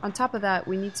 On top of that,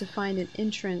 we need to find an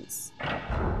entrance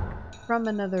from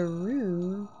another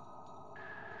room.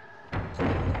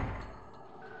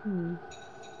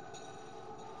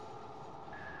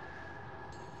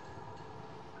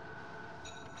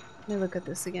 Let me look at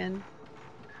this again.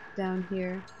 Down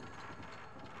here.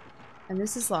 And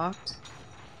this is locked.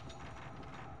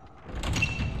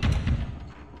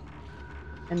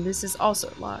 And this is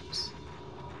also locked.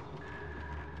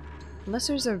 Unless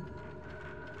there's a...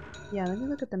 Yeah, let me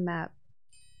look at the map.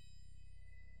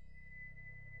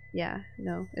 Yeah,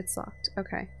 no, it's locked.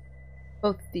 Okay.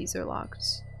 Both of these are locked.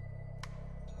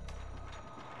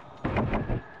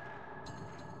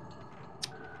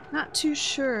 Not too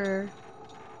sure.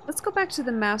 Let's go back to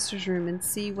the master's room and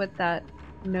see what that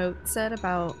note said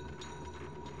about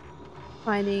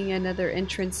finding another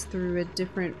entrance through a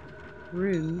different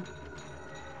room.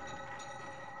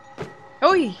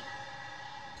 Oi!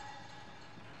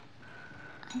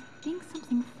 I think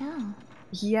something fell.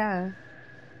 Yeah.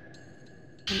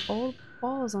 An old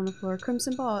ball is on the floor.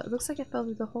 Crimson ball. It looks like it fell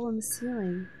through the hole in the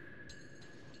ceiling.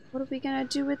 What are we gonna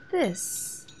do with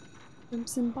this?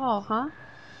 Crimson ball, huh?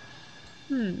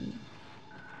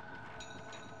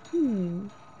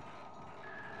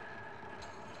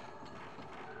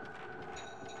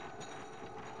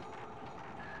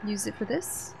 Use it for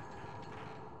this?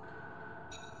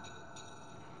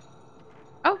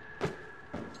 Oh!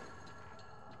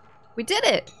 We did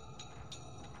it!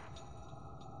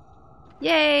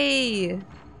 Yay!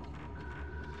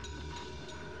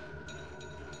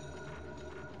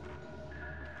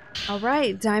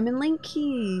 Alright, diamond link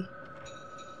key.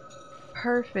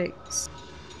 Perfect.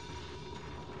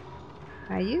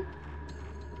 Are you?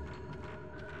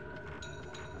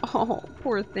 Oh,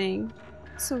 poor thing.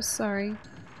 So sorry.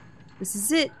 This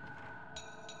is it.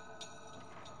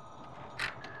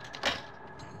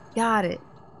 Got it.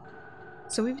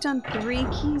 So we've done 3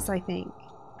 keys, I think.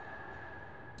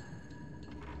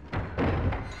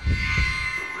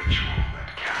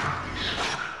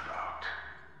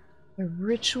 A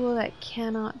ritual that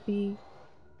cannot be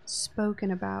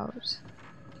spoken about.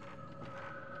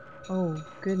 Oh,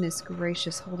 goodness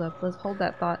gracious. Hold up. Let's hold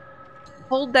that thought.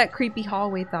 Hold that creepy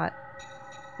hallway thought.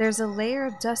 There's a layer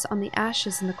of dust on the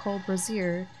ashes in the cold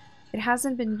brazier. It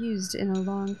hasn't been used in a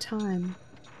long time.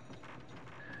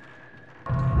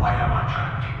 Why am I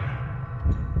trapped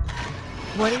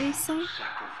here? What did he say?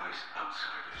 Sacrifice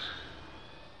outsiders.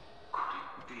 Could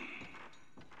it be?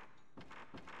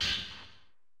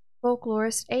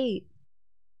 Folklorist 8.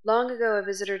 Long ago, a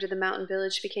visitor to the mountain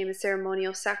village became a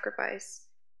ceremonial sacrifice.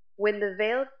 When the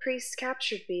veiled priests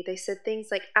captured me, they said things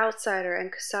like outsider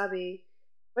and kusabi.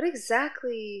 What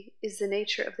exactly is the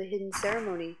nature of the hidden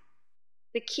ceremony?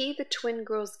 The key the twin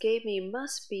girls gave me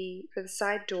must be for the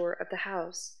side door of the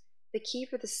house. The key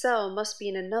for the cell must be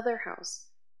in another house.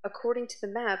 According to the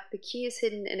map, the key is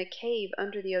hidden in a cave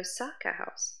under the Osaka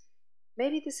house.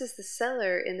 Maybe this is the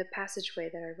cellar in the passageway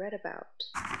that I read about.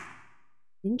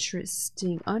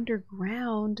 Interesting.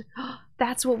 Underground.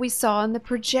 That's what we saw in the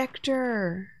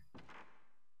projector.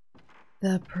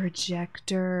 The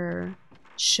projector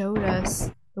showed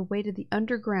us the way to the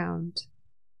underground.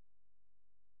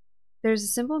 There's a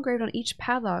symbol engraved on each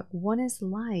padlock. One is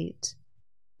light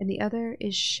and the other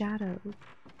is shadow.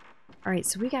 Alright,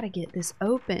 so we gotta get this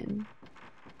open.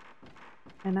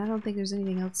 And I don't think there's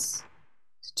anything else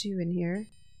to do in here.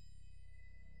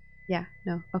 Yeah,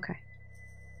 no, okay.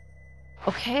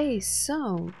 Okay,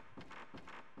 so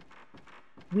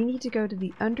we need to go to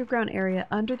the underground area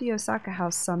under the Osaka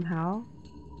house somehow.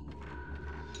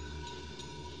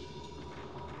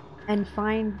 And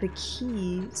find the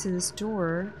key to this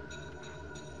door.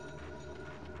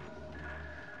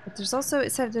 I But there's also,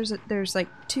 it said there's like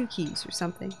 2 keys or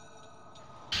something.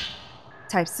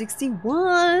 Type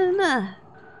 61! A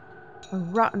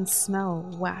rotten smell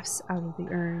wafts out of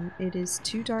the urn. It is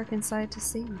too dark inside to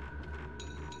see.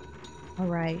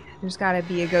 Alright, there's gotta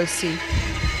be a ghosty.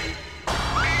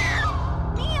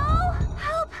 Neo,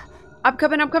 help! I'm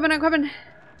coming, I'm coming, I'm coming!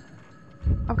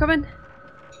 I'm coming!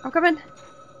 I'm coming!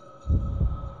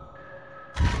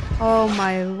 Oh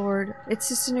my lord. It's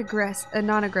just a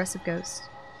non-aggressive ghost.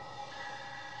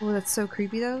 Oh, that's so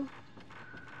creepy though.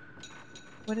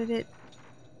 What did it...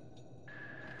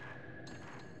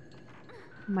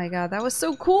 Oh my god, that was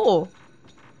so cool!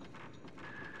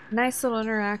 Nice little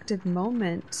interactive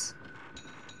moment.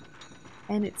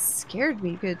 And it scared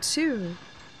me good too.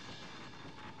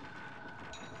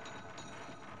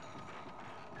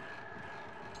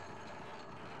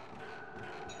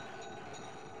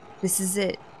 This is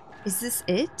it. Is this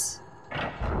it?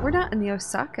 We're not in the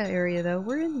Osaka area though.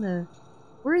 We're in the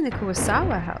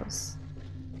Kurosawa house.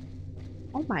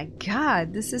 Oh my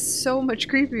god, this is so much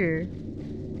creepier.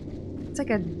 It's like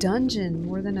a dungeon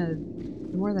more than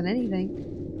anything.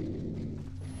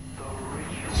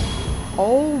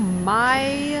 Oh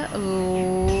my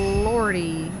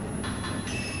lordy.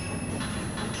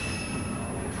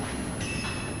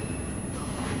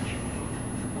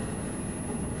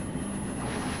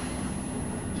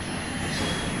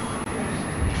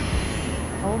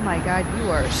 Oh my god, you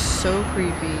are so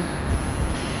creepy.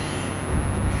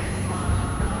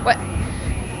 What?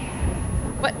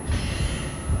 What?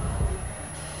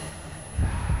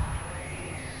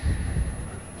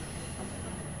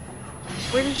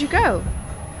 Where did you go?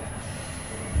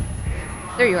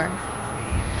 There you are.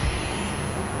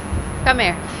 Come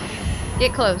here.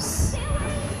 Get close.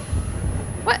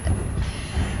 What?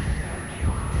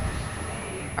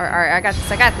 Alright, I got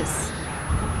this, I got this.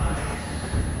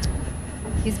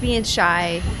 He's being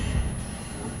shy.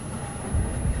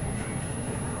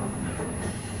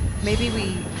 Maybe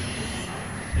we...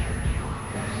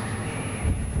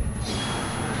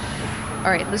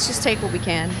 Alright, let's just take what we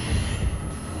can.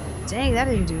 Dang, that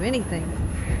didn't do anything.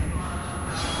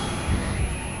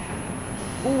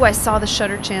 Ooh, I saw the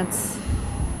shutter chance.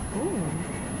 Ooh.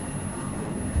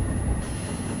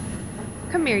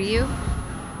 Come here, you.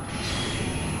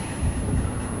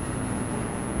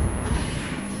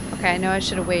 Okay, I know I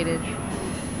should have waited.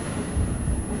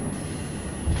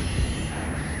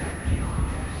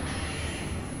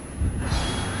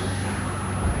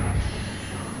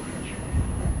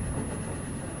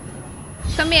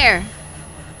 Come here.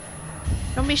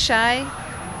 Don't be shy.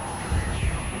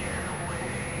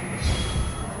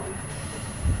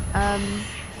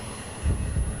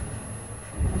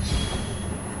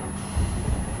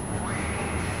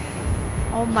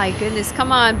 Oh my goodness,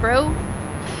 come on, bro.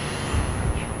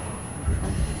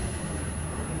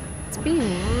 It's being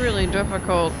really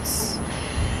difficult.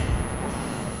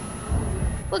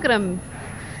 Look at him.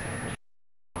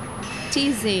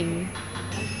 Teasing.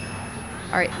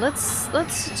 Alright,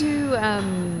 let's do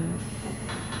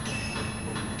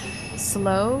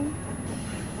slow.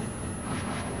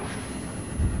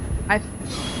 I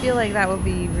feel like that would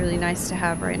be really nice to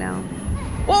have right now.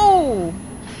 Whoa!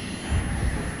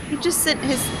 He just sent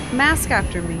his mask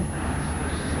after me.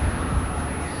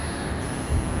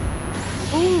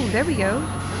 Ooh, there we go.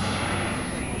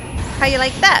 How you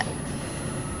like that?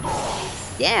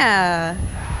 Yeah.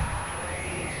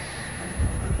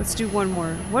 Let's do one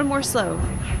more. One more slow.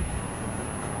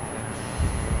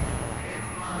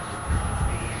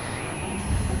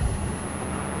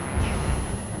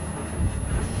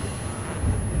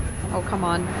 Oh, come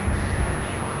on.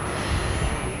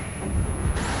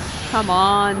 Come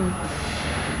on.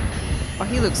 Oh,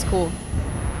 he looks cool.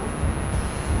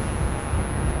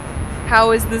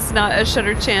 How is this not a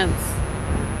shutter chance?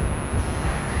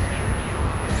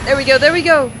 There we go, there we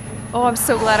go. Oh, I'm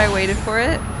so glad I waited for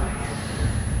it.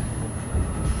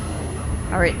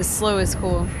 Alright, the slow is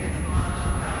cool.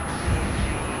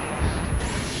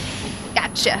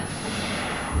 Gotcha.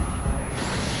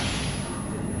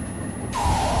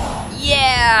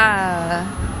 Yeah!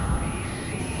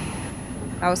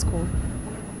 That was cool.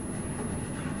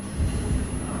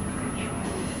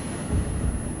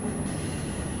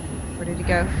 Where did he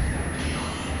go?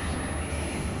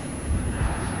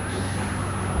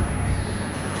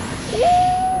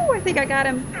 Woo! I think I got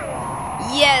him.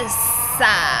 Yes!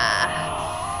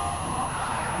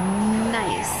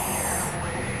 Nice.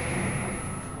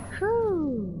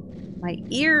 Whew. My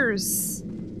ears.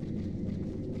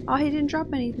 Oh, he didn't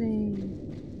drop anything.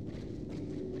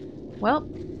 Well,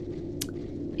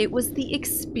 it was the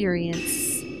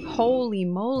experience. Holy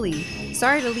moly.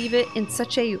 Sorry to leave it in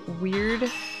such a weird,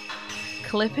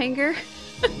 cliffhanger.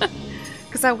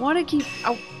 Because I want to keep...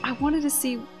 I wanted to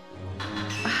see...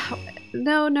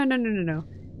 No.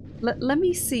 Let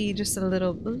me see just a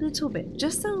little bit.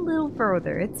 Just a little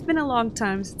further. It's been a long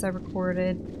time since I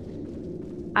recorded.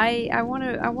 I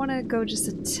wanna go just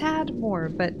a tad more,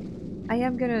 but I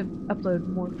am gonna upload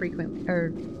more frequently,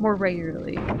 or more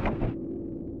regularly.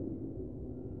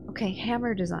 Okay,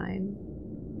 hammer design.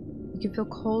 You can feel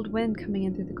cold wind coming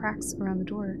in through the cracks around the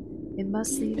door. It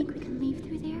must lead... Do you think we can leave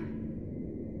through there?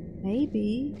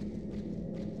 Maybe.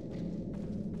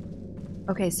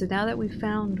 Okay, so now that we've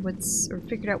found what's, or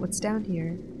figured out what's down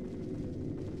here,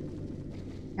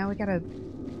 now we gotta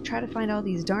try to find all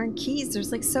these darn keys.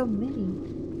 There's like so many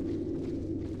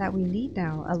that we need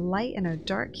now. A light and a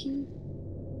dark key.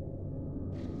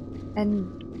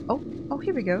 And, oh,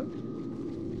 here we go.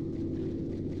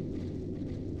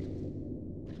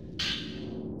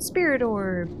 Spirit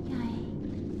orb. Yay.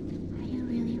 Are you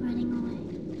really running away?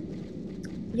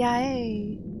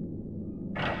 Yay.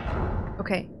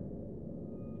 Okay.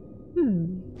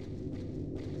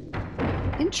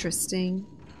 Interesting.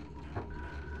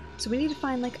 So we need to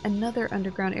find like another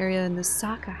underground area in the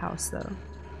Saka house though.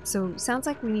 So sounds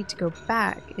like we need to go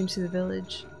back into the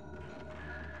village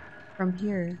from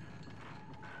here.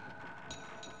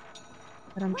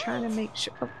 But I'm trying to make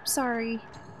sure... Oh, sorry.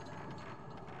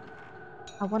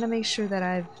 I want to make sure that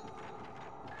I've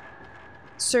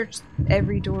searched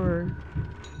every door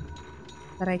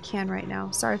that I can right now.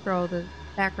 Sorry for all the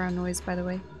background noise, by the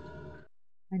way.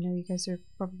 I know you guys are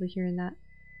probably hearing that.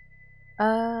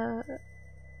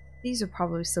 These would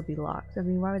probably still be locked. I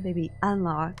mean, why would they be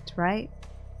unlocked, right?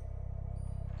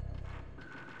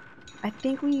 I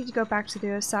think we need to go back to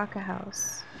the Osaka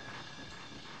house.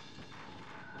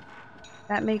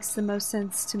 That makes the most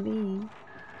sense to me.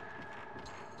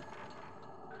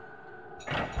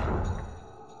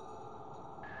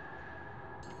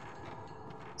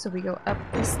 So we go up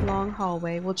this long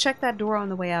hallway. We'll check that door on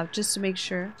the way out just to make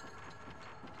sure.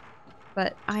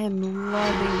 But I am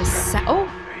loving the oh!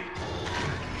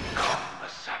 Come the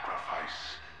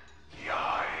sacrifice.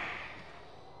 Yai.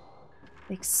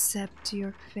 Accept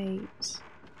your fate.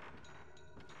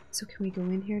 So can we go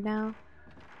in here now?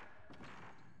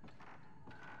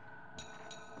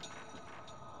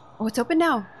 Oh, it's open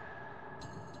now.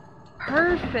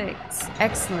 Perfect.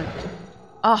 Excellent.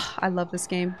 Oh, I love this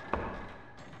game.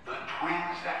 The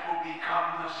twins that will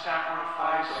become the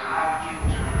sacrifice have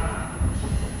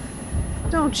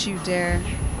returned. Don't you dare.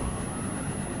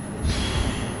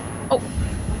 Oh!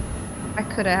 I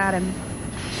could have had him.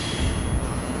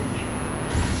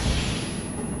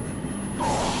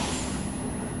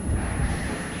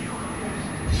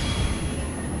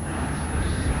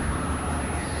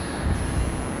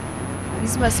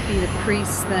 These must be the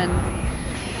priests then.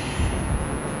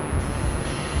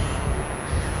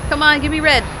 Come on, give me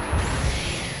red.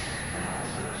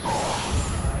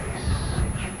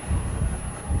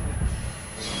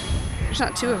 There's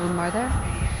not two of them, are there?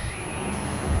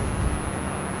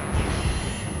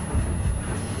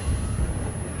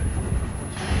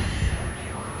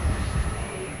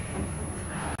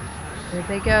 Where'd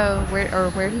they go?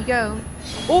 Where'd he go?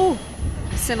 Oh!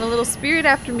 He sent a little spirit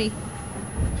after me.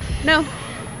 No.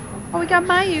 Oh, we got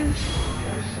Mayu.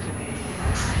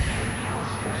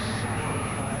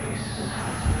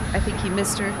 I think he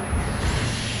missed her.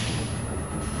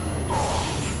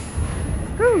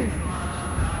 Whew.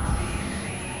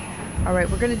 Alright,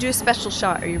 we're gonna do a special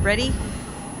shot. Are you ready?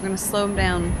 We're gonna slow him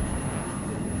down.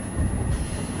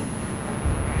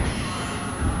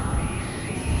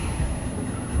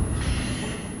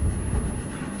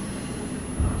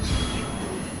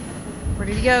 Where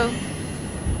did he go?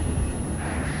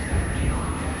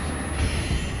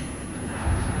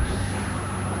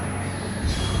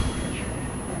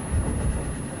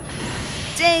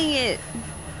 Dang it!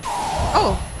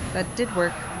 Oh, that did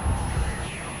work.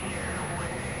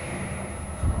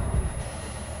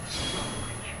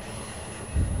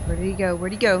 Where did he go?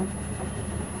 Where'd he go?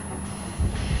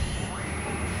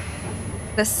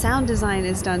 The sound design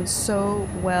is done so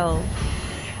well.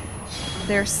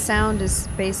 Their sound is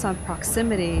based on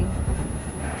proximity,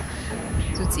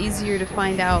 so it's easier to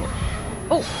find out.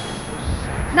 Oh!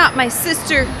 Not my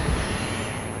sister!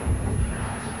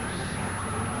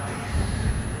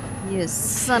 You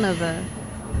son of a...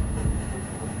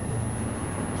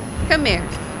 Come here.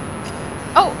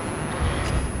 Oh!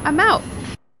 I'm out.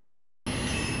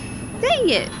 Dang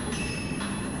it!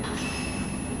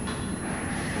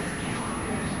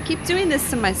 Keep doing this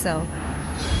to myself.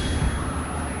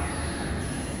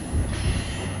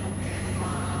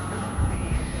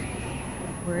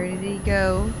 Where did he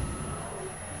go?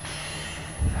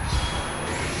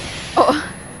 Oh!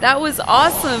 That was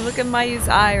awesome. Look at Mayu's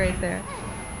eye right there.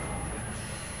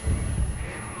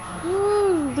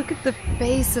 Ooh, look at the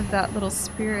face of that little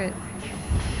spirit.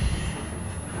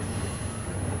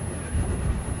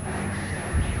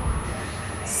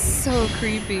 So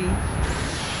creepy.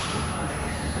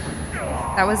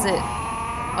 That was it.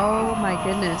 Oh my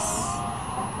goodness.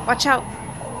 Watch out.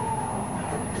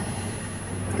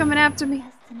 It's coming after me.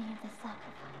 Destiny of the sacrifice.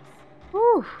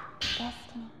 Whew.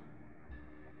 Destiny.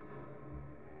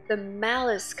 The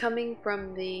malice coming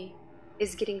from the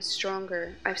is getting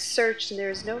stronger. I've searched and there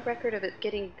is no record of it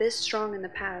getting this strong in the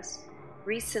past.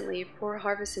 Recently, poor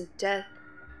harvests and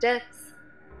deaths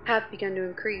have begun to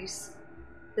increase.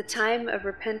 The time of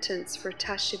repentance for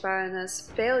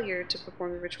Tashibana's failure to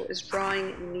perform the ritual is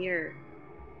drawing near.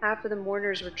 Half of the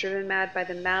mourners were driven mad by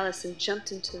the malice and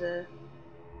jumped into the...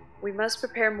 We must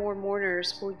prepare more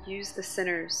mourners who will use the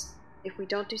sinners. If we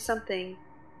don't do something,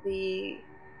 the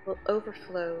will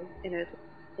overflow in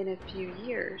a few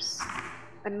years.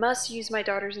 I must use my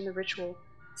daughters in the ritual.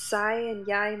 Sai and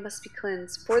Yai must be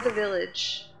cleansed for the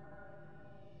village.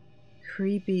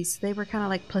 Creepy. So they were kind of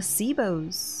like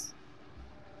placebos.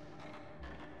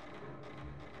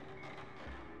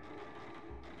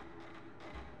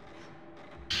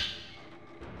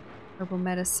 Herbal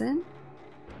medicine.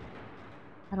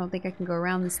 I don't think I can go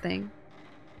around this thing.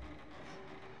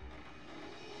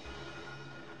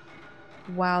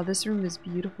 Wow, this room is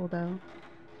beautiful though.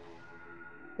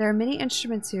 There are many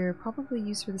instruments here, probably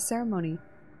used for the ceremony.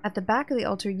 At the back of the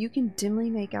altar, you can dimly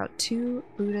make out 2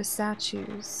 Buddha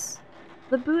statues.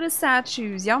 The Buddha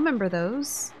statues! Y'all remember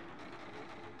those?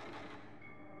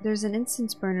 There's an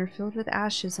incense burner filled with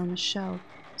ashes on the shelf.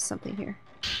 Something here.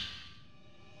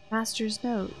 Master's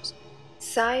note.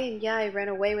 Sai and Yai ran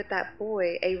away with that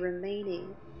boy, a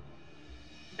remaining.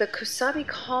 The Kusabi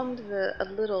calmed a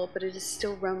little, but it is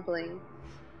still rumbling.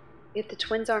 If the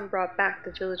twins aren't brought back,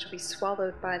 the village will be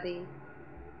swallowed by the...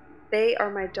 They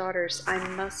are my daughters. I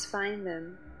must find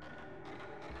them.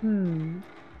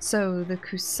 So the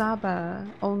Kusaba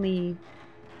only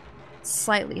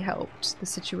slightly helped the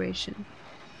situation.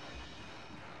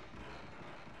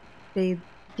 They've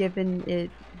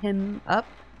given him up,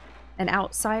 an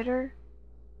outsider,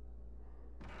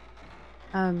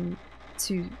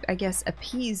 to, I guess,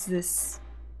 appease this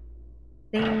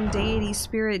thing, deity,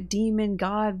 spirit, demon,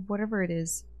 god, whatever it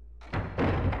is,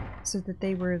 so that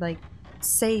they were like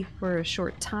safe for a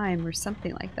short time or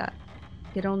something like that.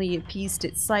 It only appeased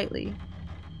it slightly,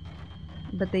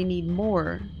 but they need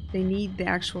more. They need the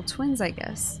actual twins, I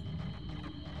guess.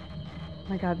 Oh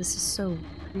my god, this is so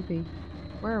creepy.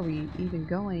 Where are we even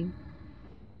going?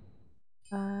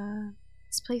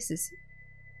 This place is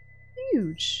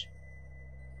huge.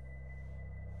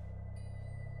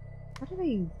 How did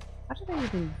I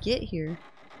even get here?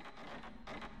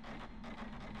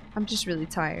 I'm just really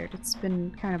tired. It's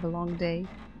been kind of a long day.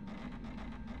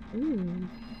 Ooh.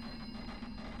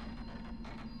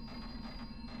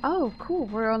 Oh, cool.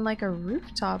 We're on like a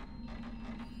rooftop.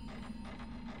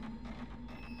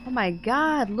 Oh my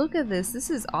god, look at this. This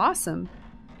is awesome.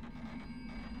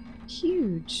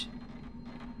 Huge.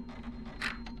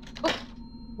 Oh!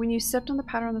 When you stepped on the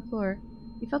powder on the floor,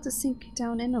 you felt it sink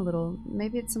down in a little.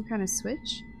 Maybe it's some kind of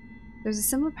switch? There's a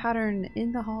similar pattern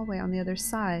in the hallway on the other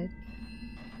side.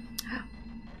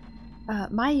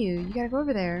 Mayu, you gotta go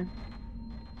over there.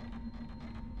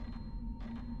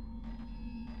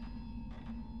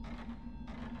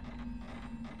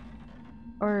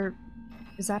 Or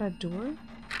is that a door?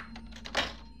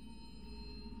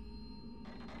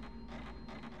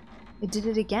 It did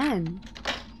it again.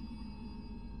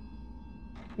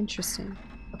 Interesting.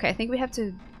 Okay, I think we have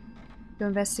to go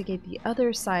investigate the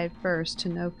other side first to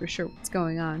know for sure what's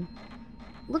going on.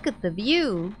 Look at the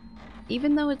view!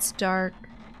 Even though it's dark,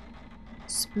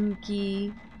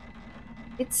 spooky,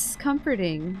 it's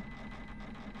comforting.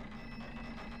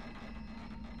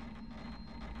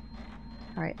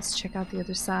 Alright, let's check out the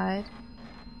other side.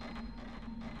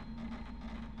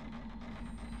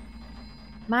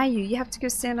 Mayu, you have to go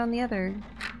stand on the other.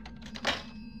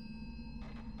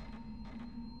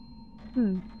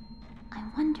 I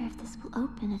wonder if this will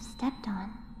open if stepped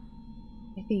on.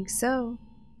 I think so.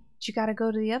 But you gotta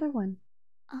go to the other one.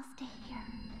 I'll stay here.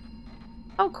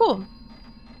 Oh, cool.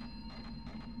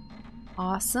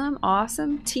 Awesome,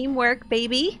 awesome. Teamwork,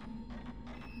 baby.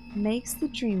 Makes the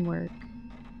dream work.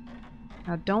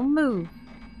 Now don't move.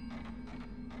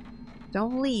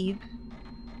 Don't leave.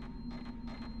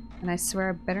 And I swear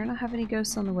I better not have any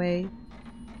ghosts on the way.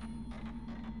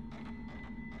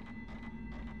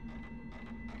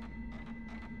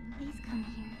 Please come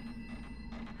here.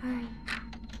 Hurry.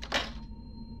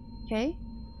 Okay?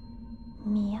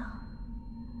 Mio.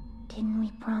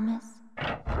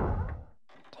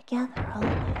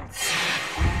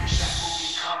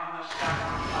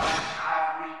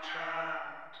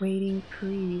 Waiting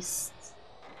priest.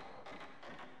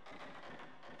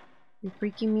 You're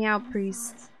freaking me out,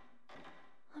 priest.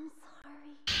 I'm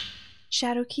sorry.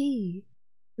 Shadow key.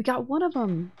 We got one of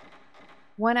them.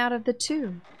 One out of the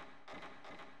two.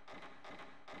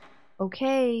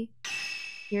 Okay.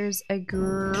 Here's a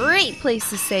great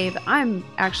place to save. I'm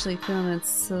actually feeling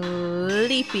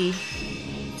sleepy.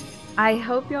 I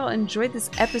hope y'all enjoyed this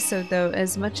episode though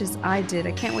as much as I did.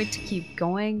 I can't wait to keep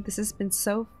going. This has been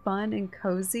so fun and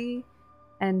cozy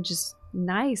and just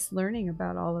nice learning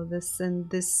about all of this and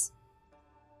this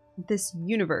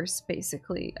universe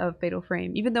basically of Fatal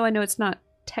Frame. Even though I know it's not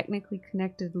technically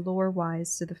connected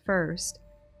lore-wise to the first,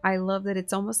 I love that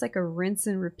it's almost like a rinse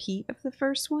and repeat of the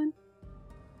first one,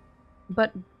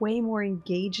 but way more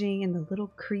engaging and the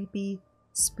little creepy,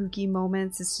 spooky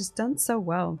moments. It's just done so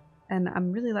well. And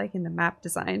I'm really liking the map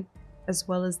design as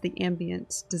well as the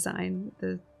ambient design,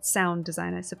 the sound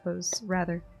design, I suppose,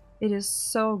 rather. It is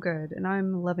so good and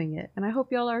I'm loving it. And I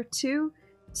hope y'all are too.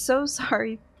 So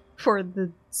sorry for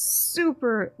the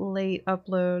super late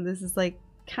upload. This is like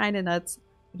kind of nuts,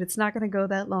 but it's not going to go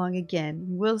that long again.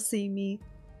 You will see me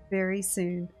very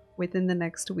soon within the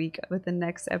next week with the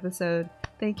next episode.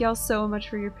 Thank y'all so much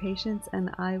for your patience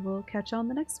and I will catch you on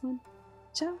the next one.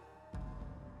 Ciao.